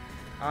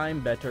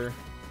 I'm better.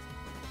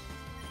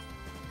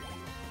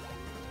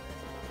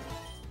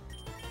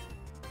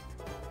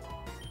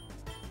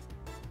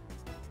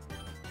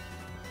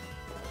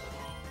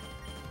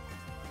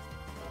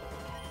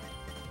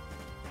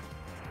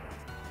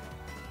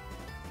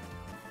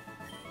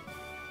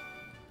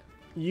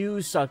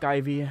 You suck,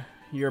 Ivy.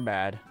 You're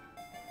bad.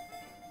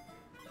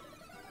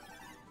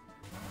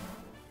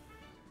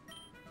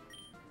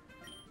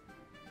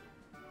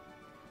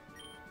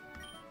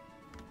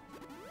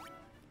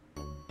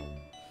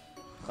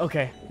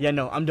 Okay, yeah,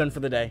 no, I'm done for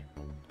the day.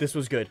 This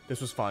was good.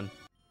 This was fun.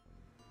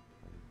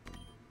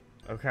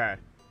 Okay.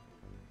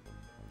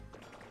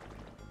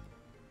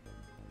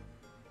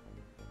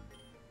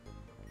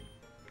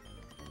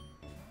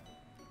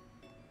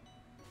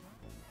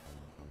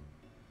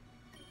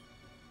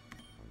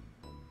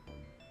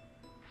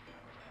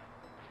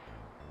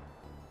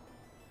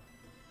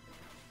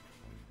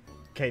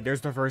 Okay,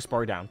 there's the first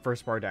bar down.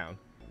 First bar down.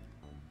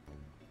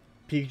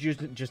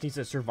 Pikachu just needs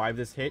to survive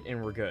this hit,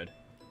 and we're good.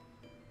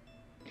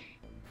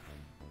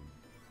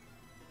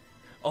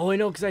 Oh, I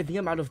know, because I think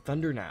I'm out of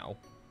Thunder now.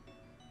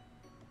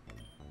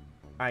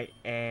 I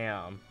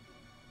am.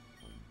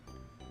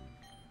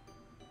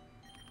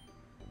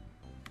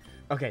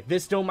 Okay,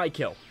 this still might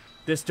kill.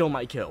 This still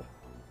might kill.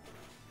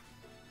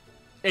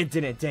 It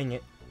didn't, dang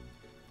it.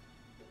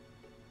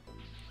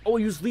 Oh,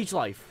 use Leech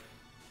Life.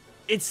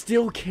 It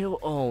still kill.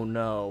 Oh,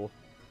 no.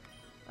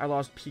 I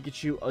lost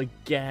Pikachu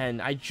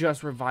again. I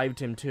just revived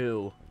him,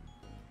 too.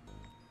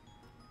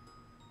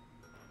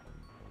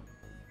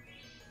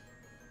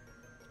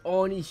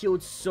 Oh, and he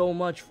healed so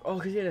much. Oh,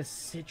 because he had a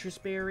Citrus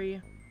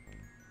Berry.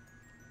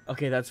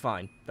 Okay, that's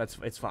fine.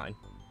 It's fine.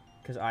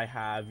 Because I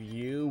have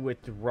you with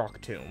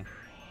Rock Tomb.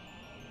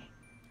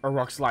 Or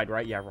Rock Slide,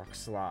 right? Yeah, Rock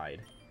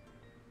Slide.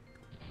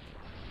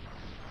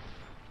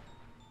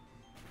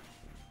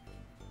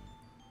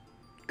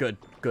 Good,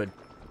 good.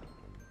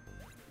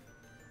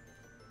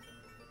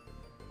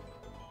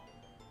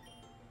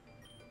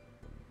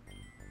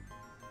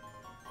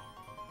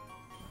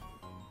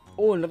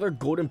 Oh, another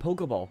golden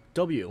Pokeball.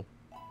 W.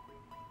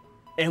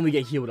 And we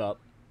get healed up.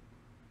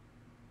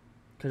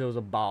 Because it was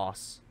a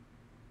boss.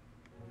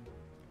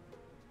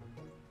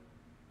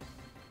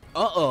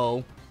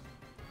 Uh-oh.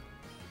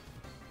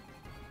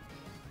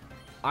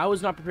 I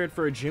was not prepared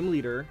for a gym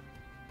leader.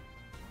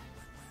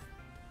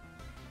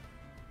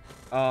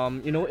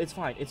 You know what? It's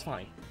fine. It's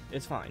fine.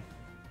 It's fine.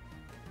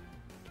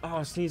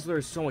 Oh, Sneasler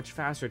is so much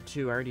faster,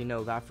 too. I already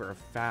know that for a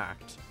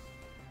fact.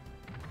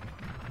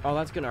 Oh,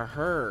 that's gonna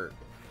hurt.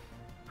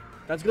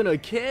 That's gonna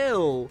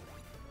kill.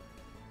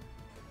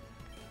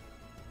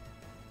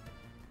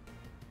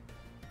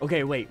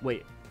 Okay, wait.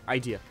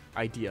 Idea.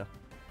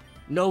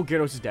 No,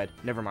 Gyarados is dead.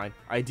 Never mind.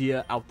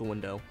 Idea out the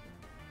window.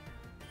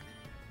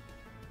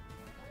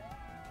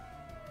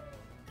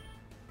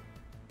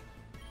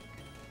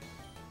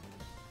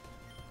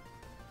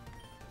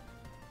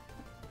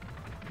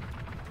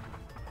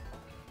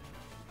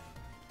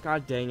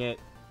 God dang it.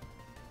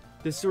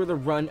 This is where the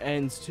run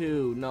ends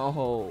too.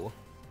 No.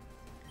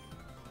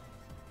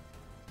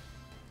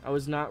 I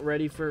was not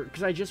ready for...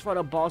 Because I just fought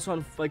a boss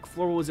on, like,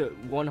 floor, was it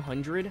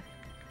 100?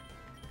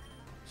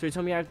 So you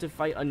tell me I have to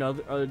fight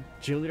a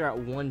gym leader at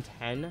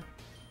 110?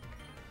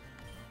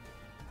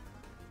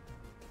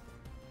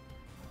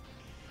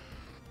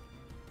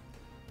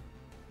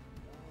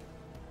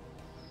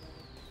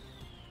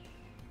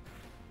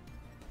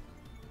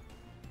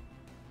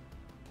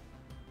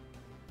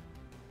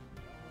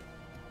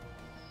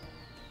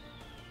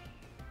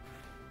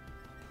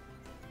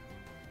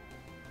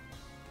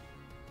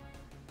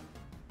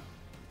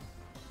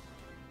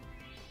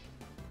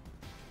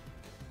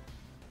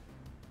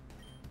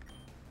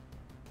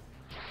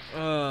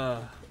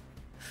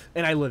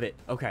 And I live it.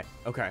 Okay.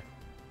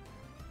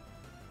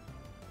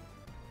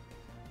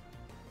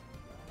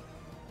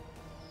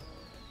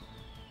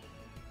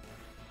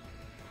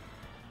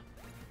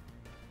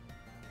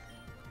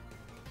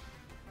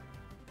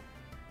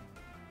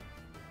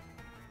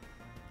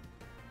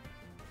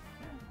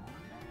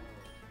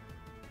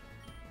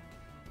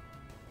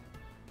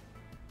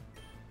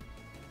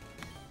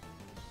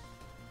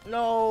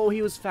 No,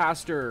 he was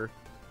faster.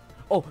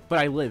 Oh, but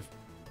I live.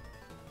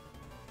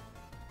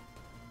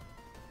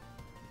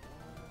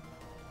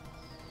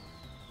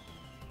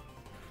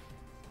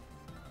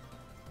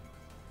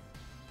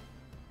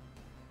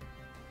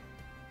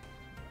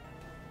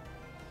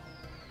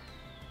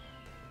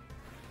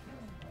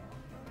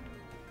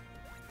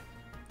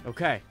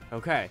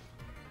 Okay.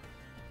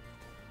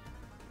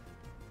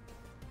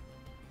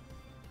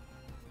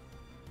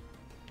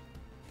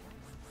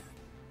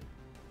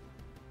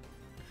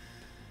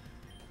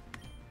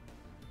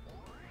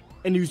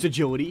 And used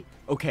agility.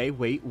 Okay,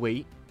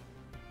 wait.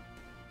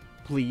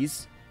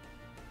 Please.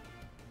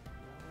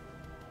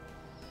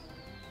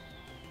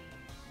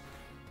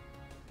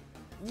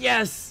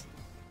 Yes!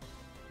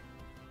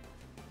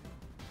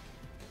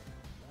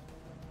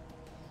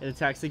 It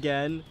attacks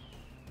again.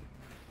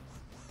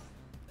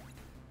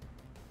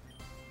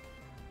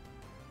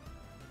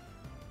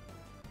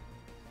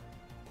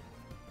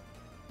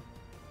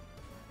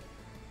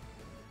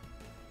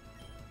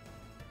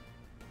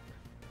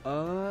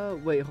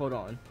 Wait, hold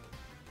on.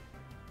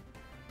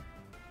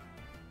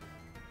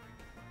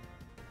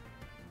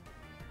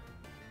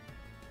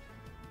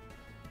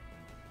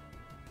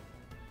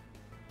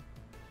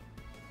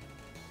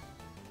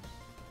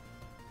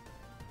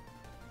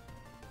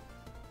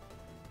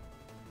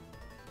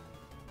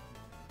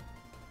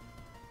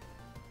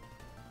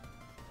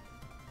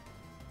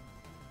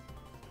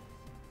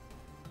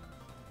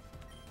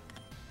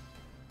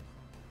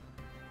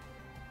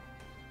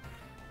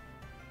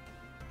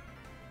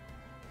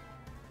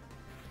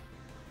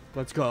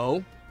 Let's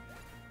go.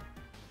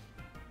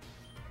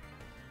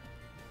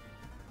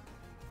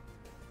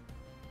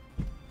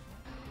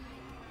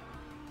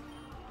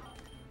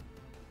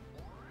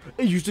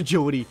 I used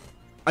agility.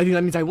 I think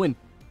that means I win.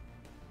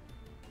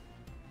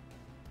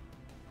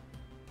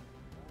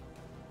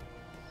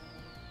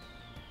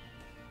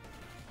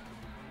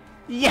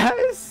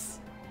 Yes!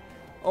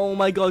 Oh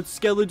my god,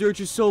 Skeledirge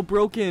is so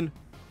broken.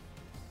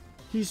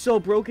 He's so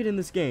broken in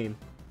this game.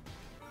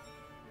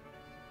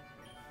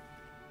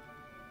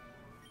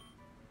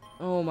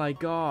 Oh my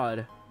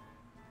god.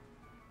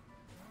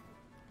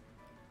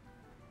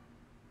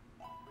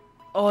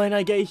 Oh, and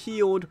I get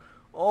healed.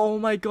 Oh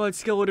my god,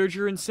 Skeledirge,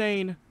 you're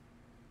insane.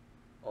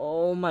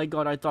 Oh my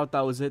god, I thought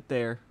that was it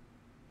there.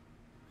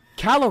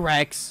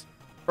 Calyrex!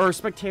 Or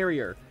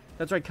Spectarier.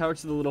 That's right, Calyrex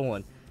is the little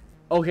one.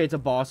 Okay, it's a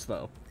boss,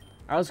 though.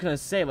 I was gonna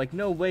say, like,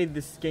 no way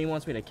this game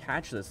wants me to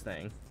catch this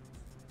thing.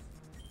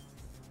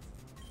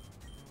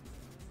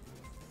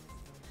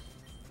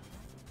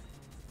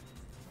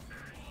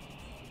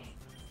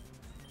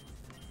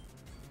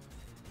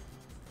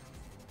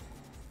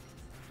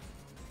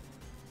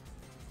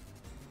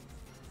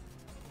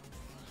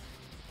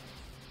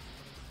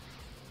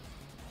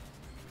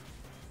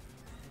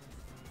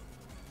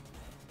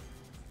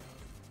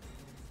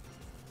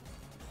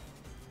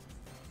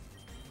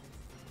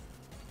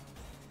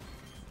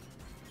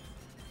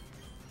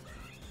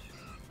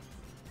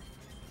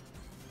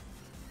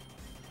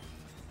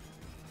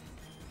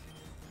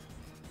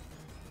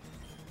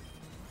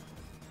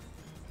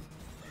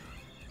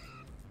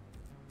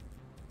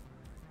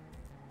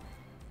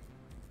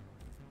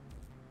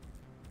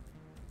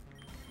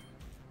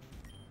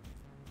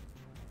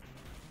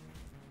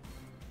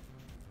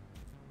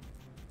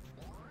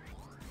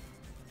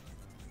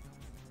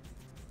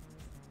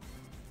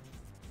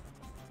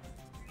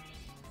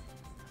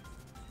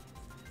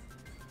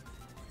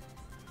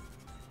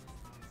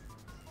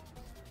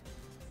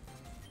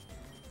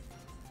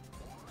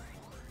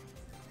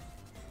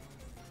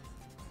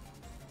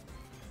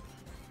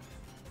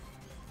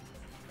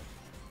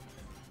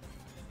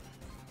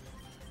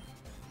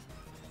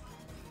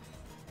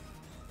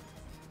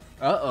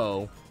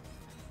 Uh-oh.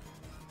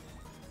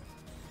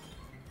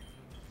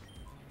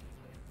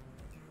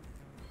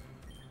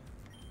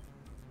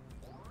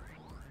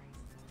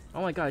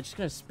 Oh my god, I'm just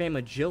gonna spam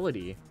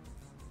agility.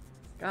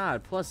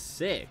 God,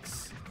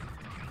 +6.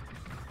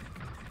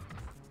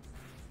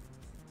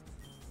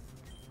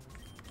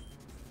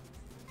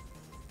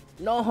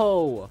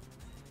 No!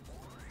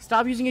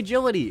 Stop using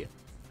agility!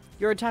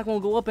 Your attack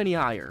won't go up any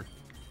higher.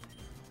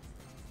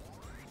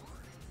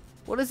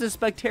 What is this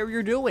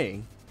Spectarier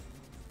doing?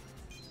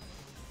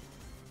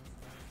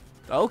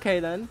 Okay,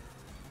 then.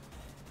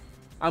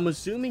 I'm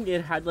assuming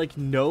it had, like,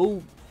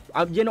 no...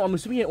 I'm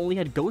assuming it only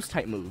had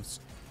Ghost-type moves.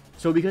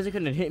 So because it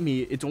couldn't hit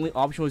me, its only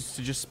option was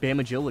to just spam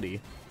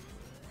agility.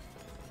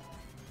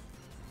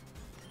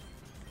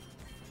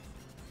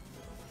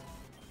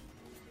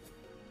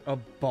 A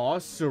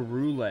boss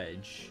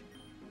Cerulege.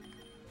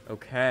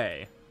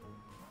 Okay.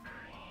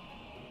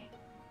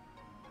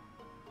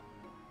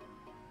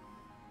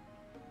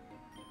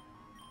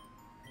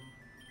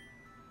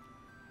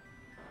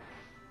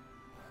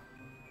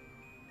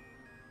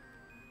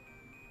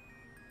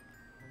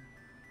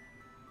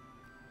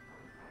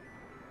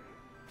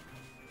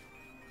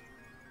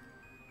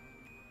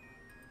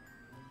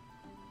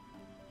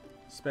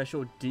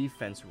 Special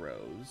defense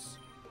rose.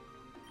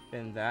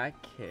 In that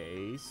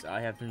case,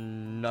 I have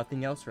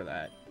nothing else for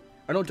that.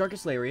 Oh no,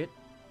 Darkest Lariat.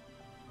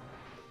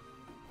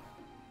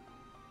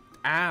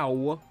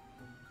 Ow.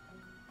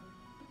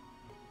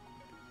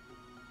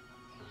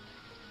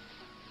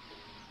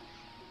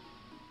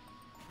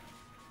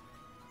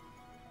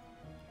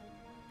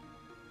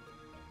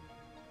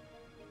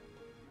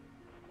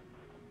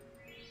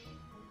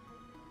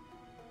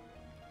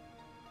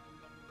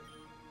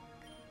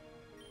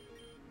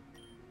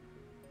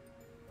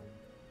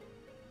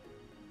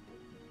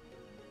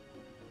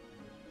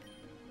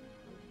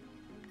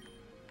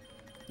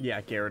 Yeah,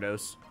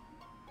 Gyarados.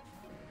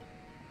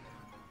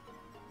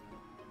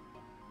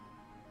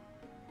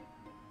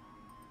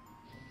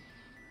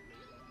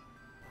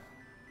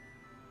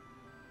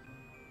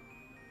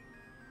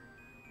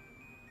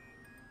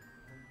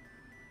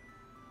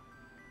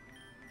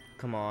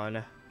 Come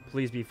on.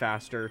 Please be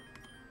faster.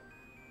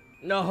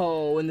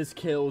 No, and this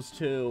kills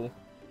too.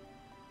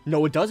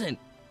 No, it doesn't.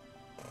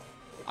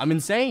 I'm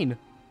insane.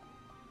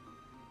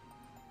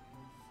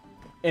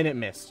 And it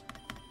missed.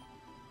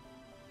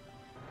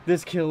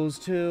 This kills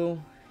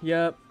too.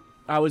 Yep,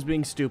 I was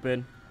being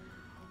stupid.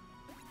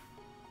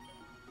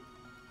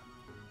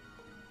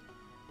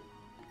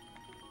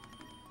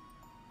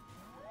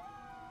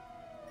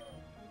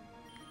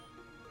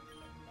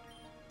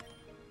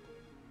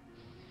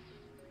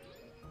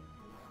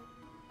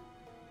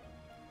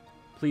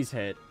 Please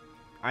hit.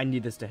 I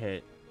need this to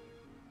hit.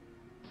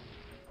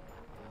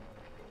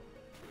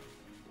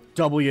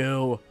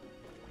 W.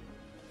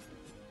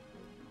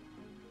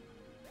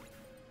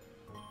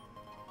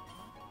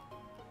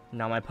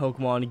 Now my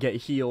Pokemon get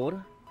healed.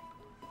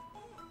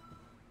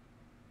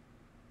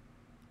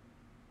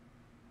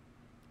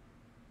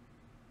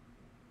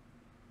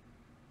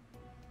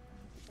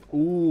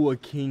 Ooh, a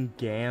King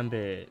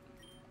Gambit.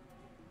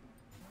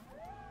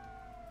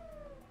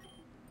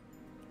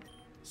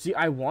 See,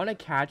 I want to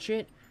catch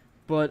it,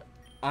 but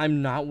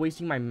I'm not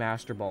wasting my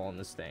Master Ball on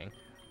this thing.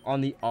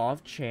 On the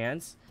off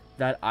chance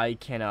that I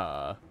can,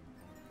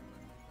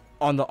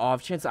 on the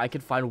off chance I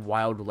could find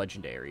wild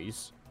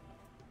legendaries.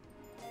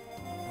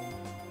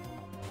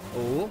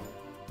 Oh,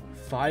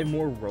 5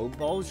 more rogue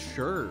balls?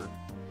 Sure.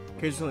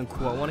 Okay, something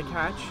cool I want to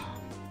catch.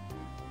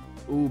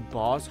 Ooh,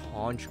 Boss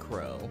Haunch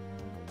Crow.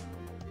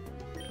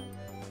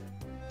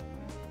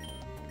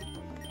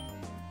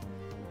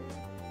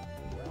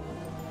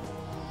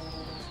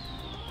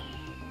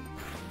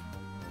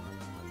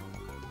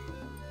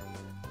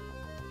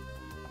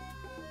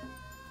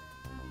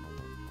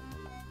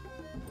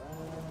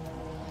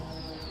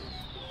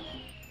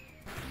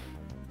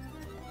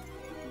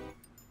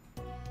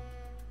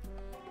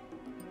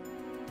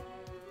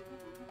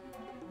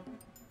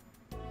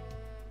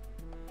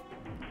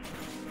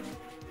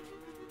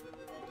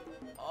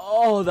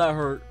 Oh, that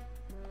hurt.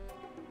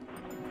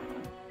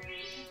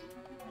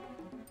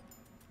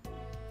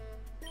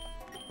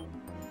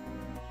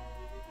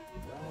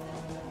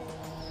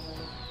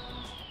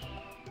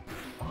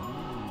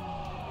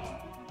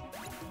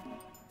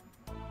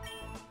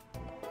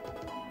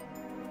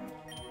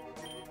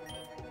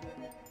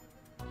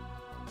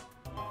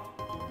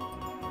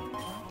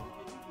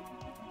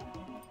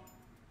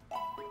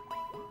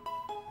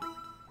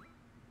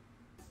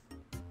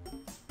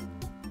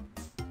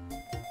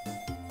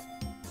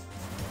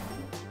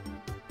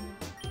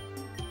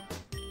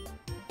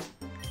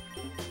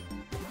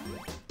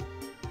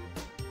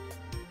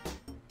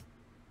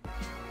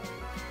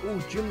 Ooh,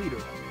 gym leader.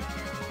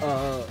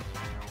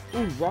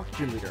 Ooh, rock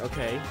gym leader.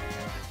 Okay.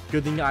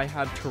 Good thing I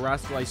have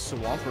terrestrialized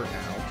Swampert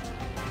now.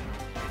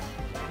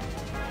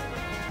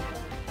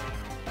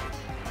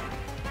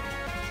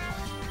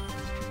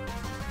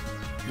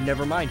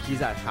 Never mind,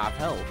 he's at half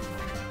health.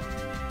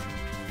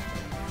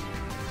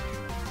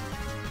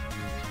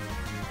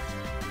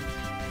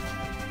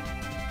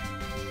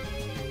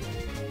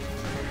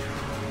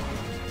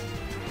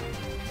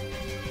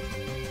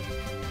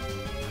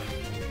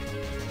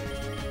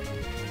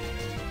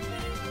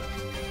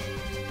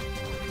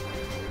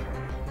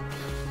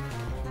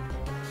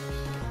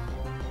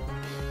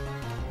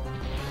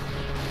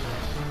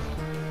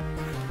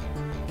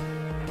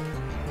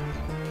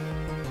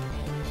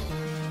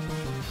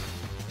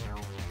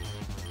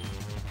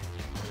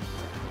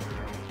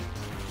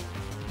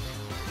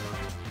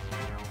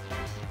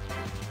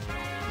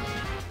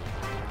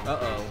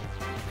 Uh-oh.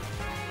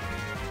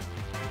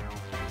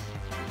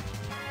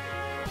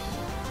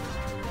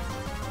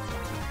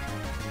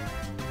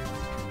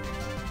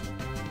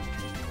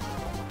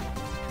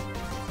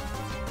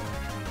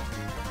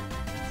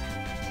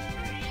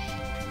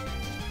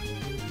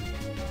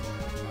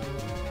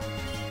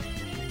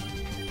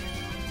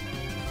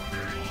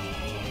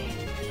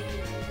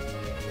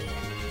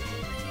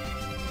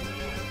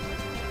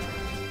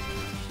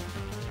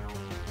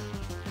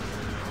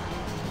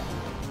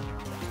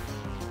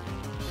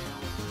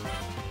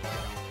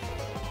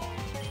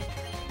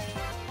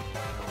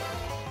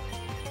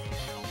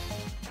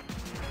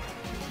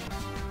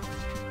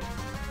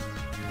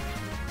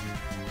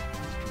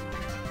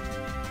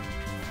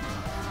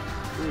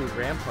 Ooh,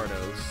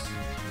 Rampardos.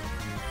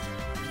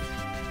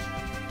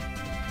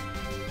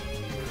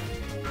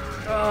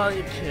 Oh,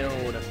 it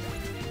killed.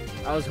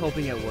 I was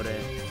hoping it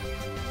wouldn't.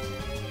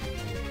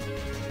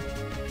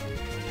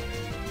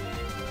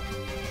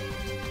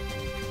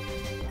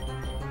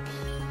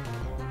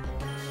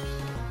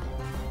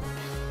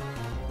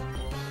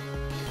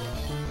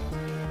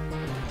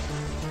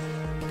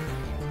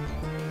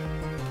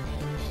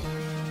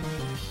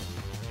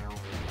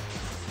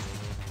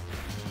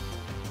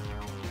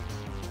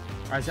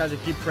 I just have to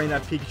keep praying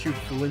that Pikachu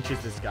flinches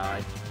this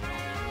guy.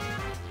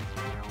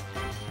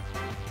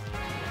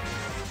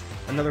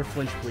 Another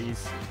flinch,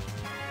 please.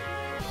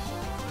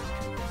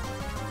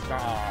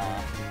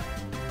 Ah.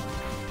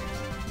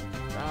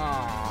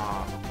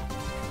 Ah.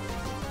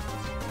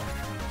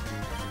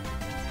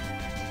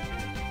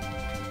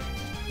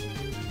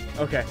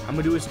 Okay, I'm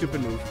gonna do a stupid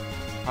move.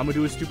 I'm gonna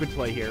do a stupid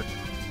play here.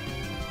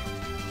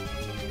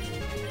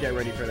 Get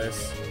ready for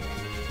this.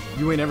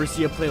 You ain't never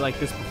see a play like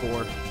this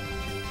before.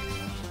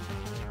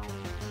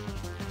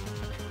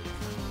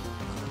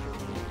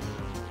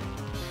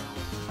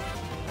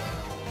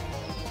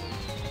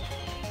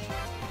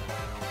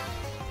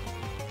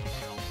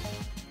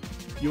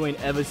 You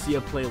ain't ever see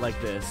a play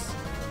like this.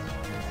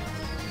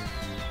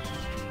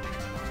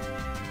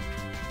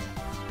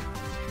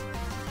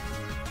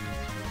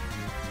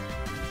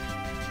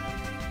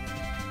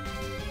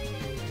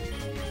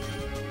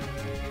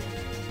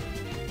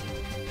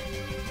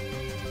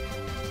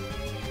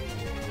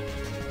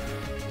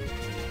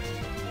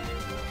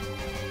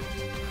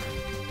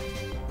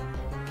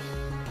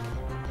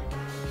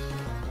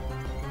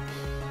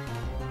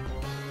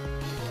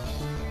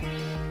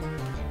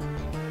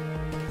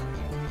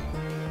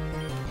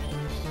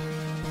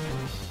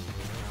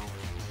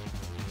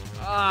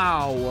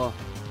 Wow.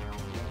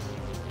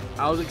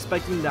 I was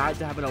expecting that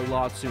to happen a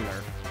lot sooner.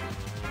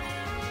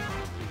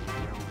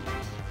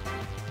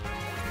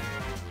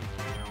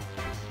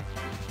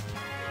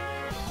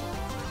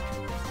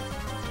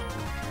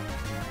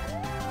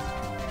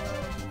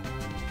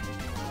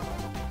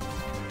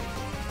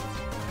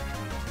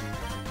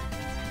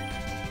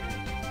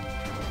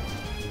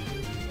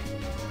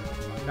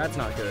 That's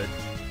not good.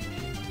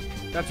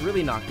 That's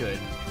really not good.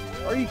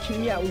 Are you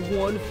kidding me? At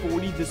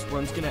 140, this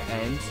run's gonna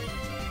end?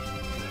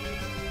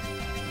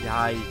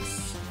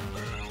 Yikes.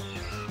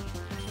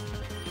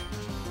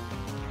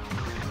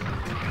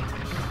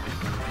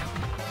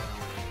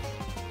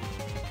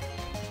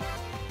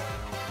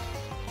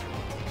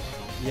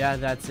 Yeah,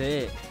 that's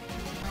it.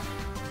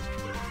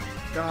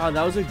 God,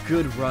 that was a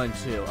good run,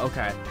 too.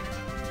 Okay.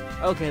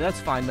 Okay, that's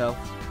fine, though.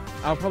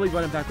 I'll probably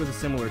run it back with a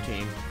similar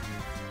team.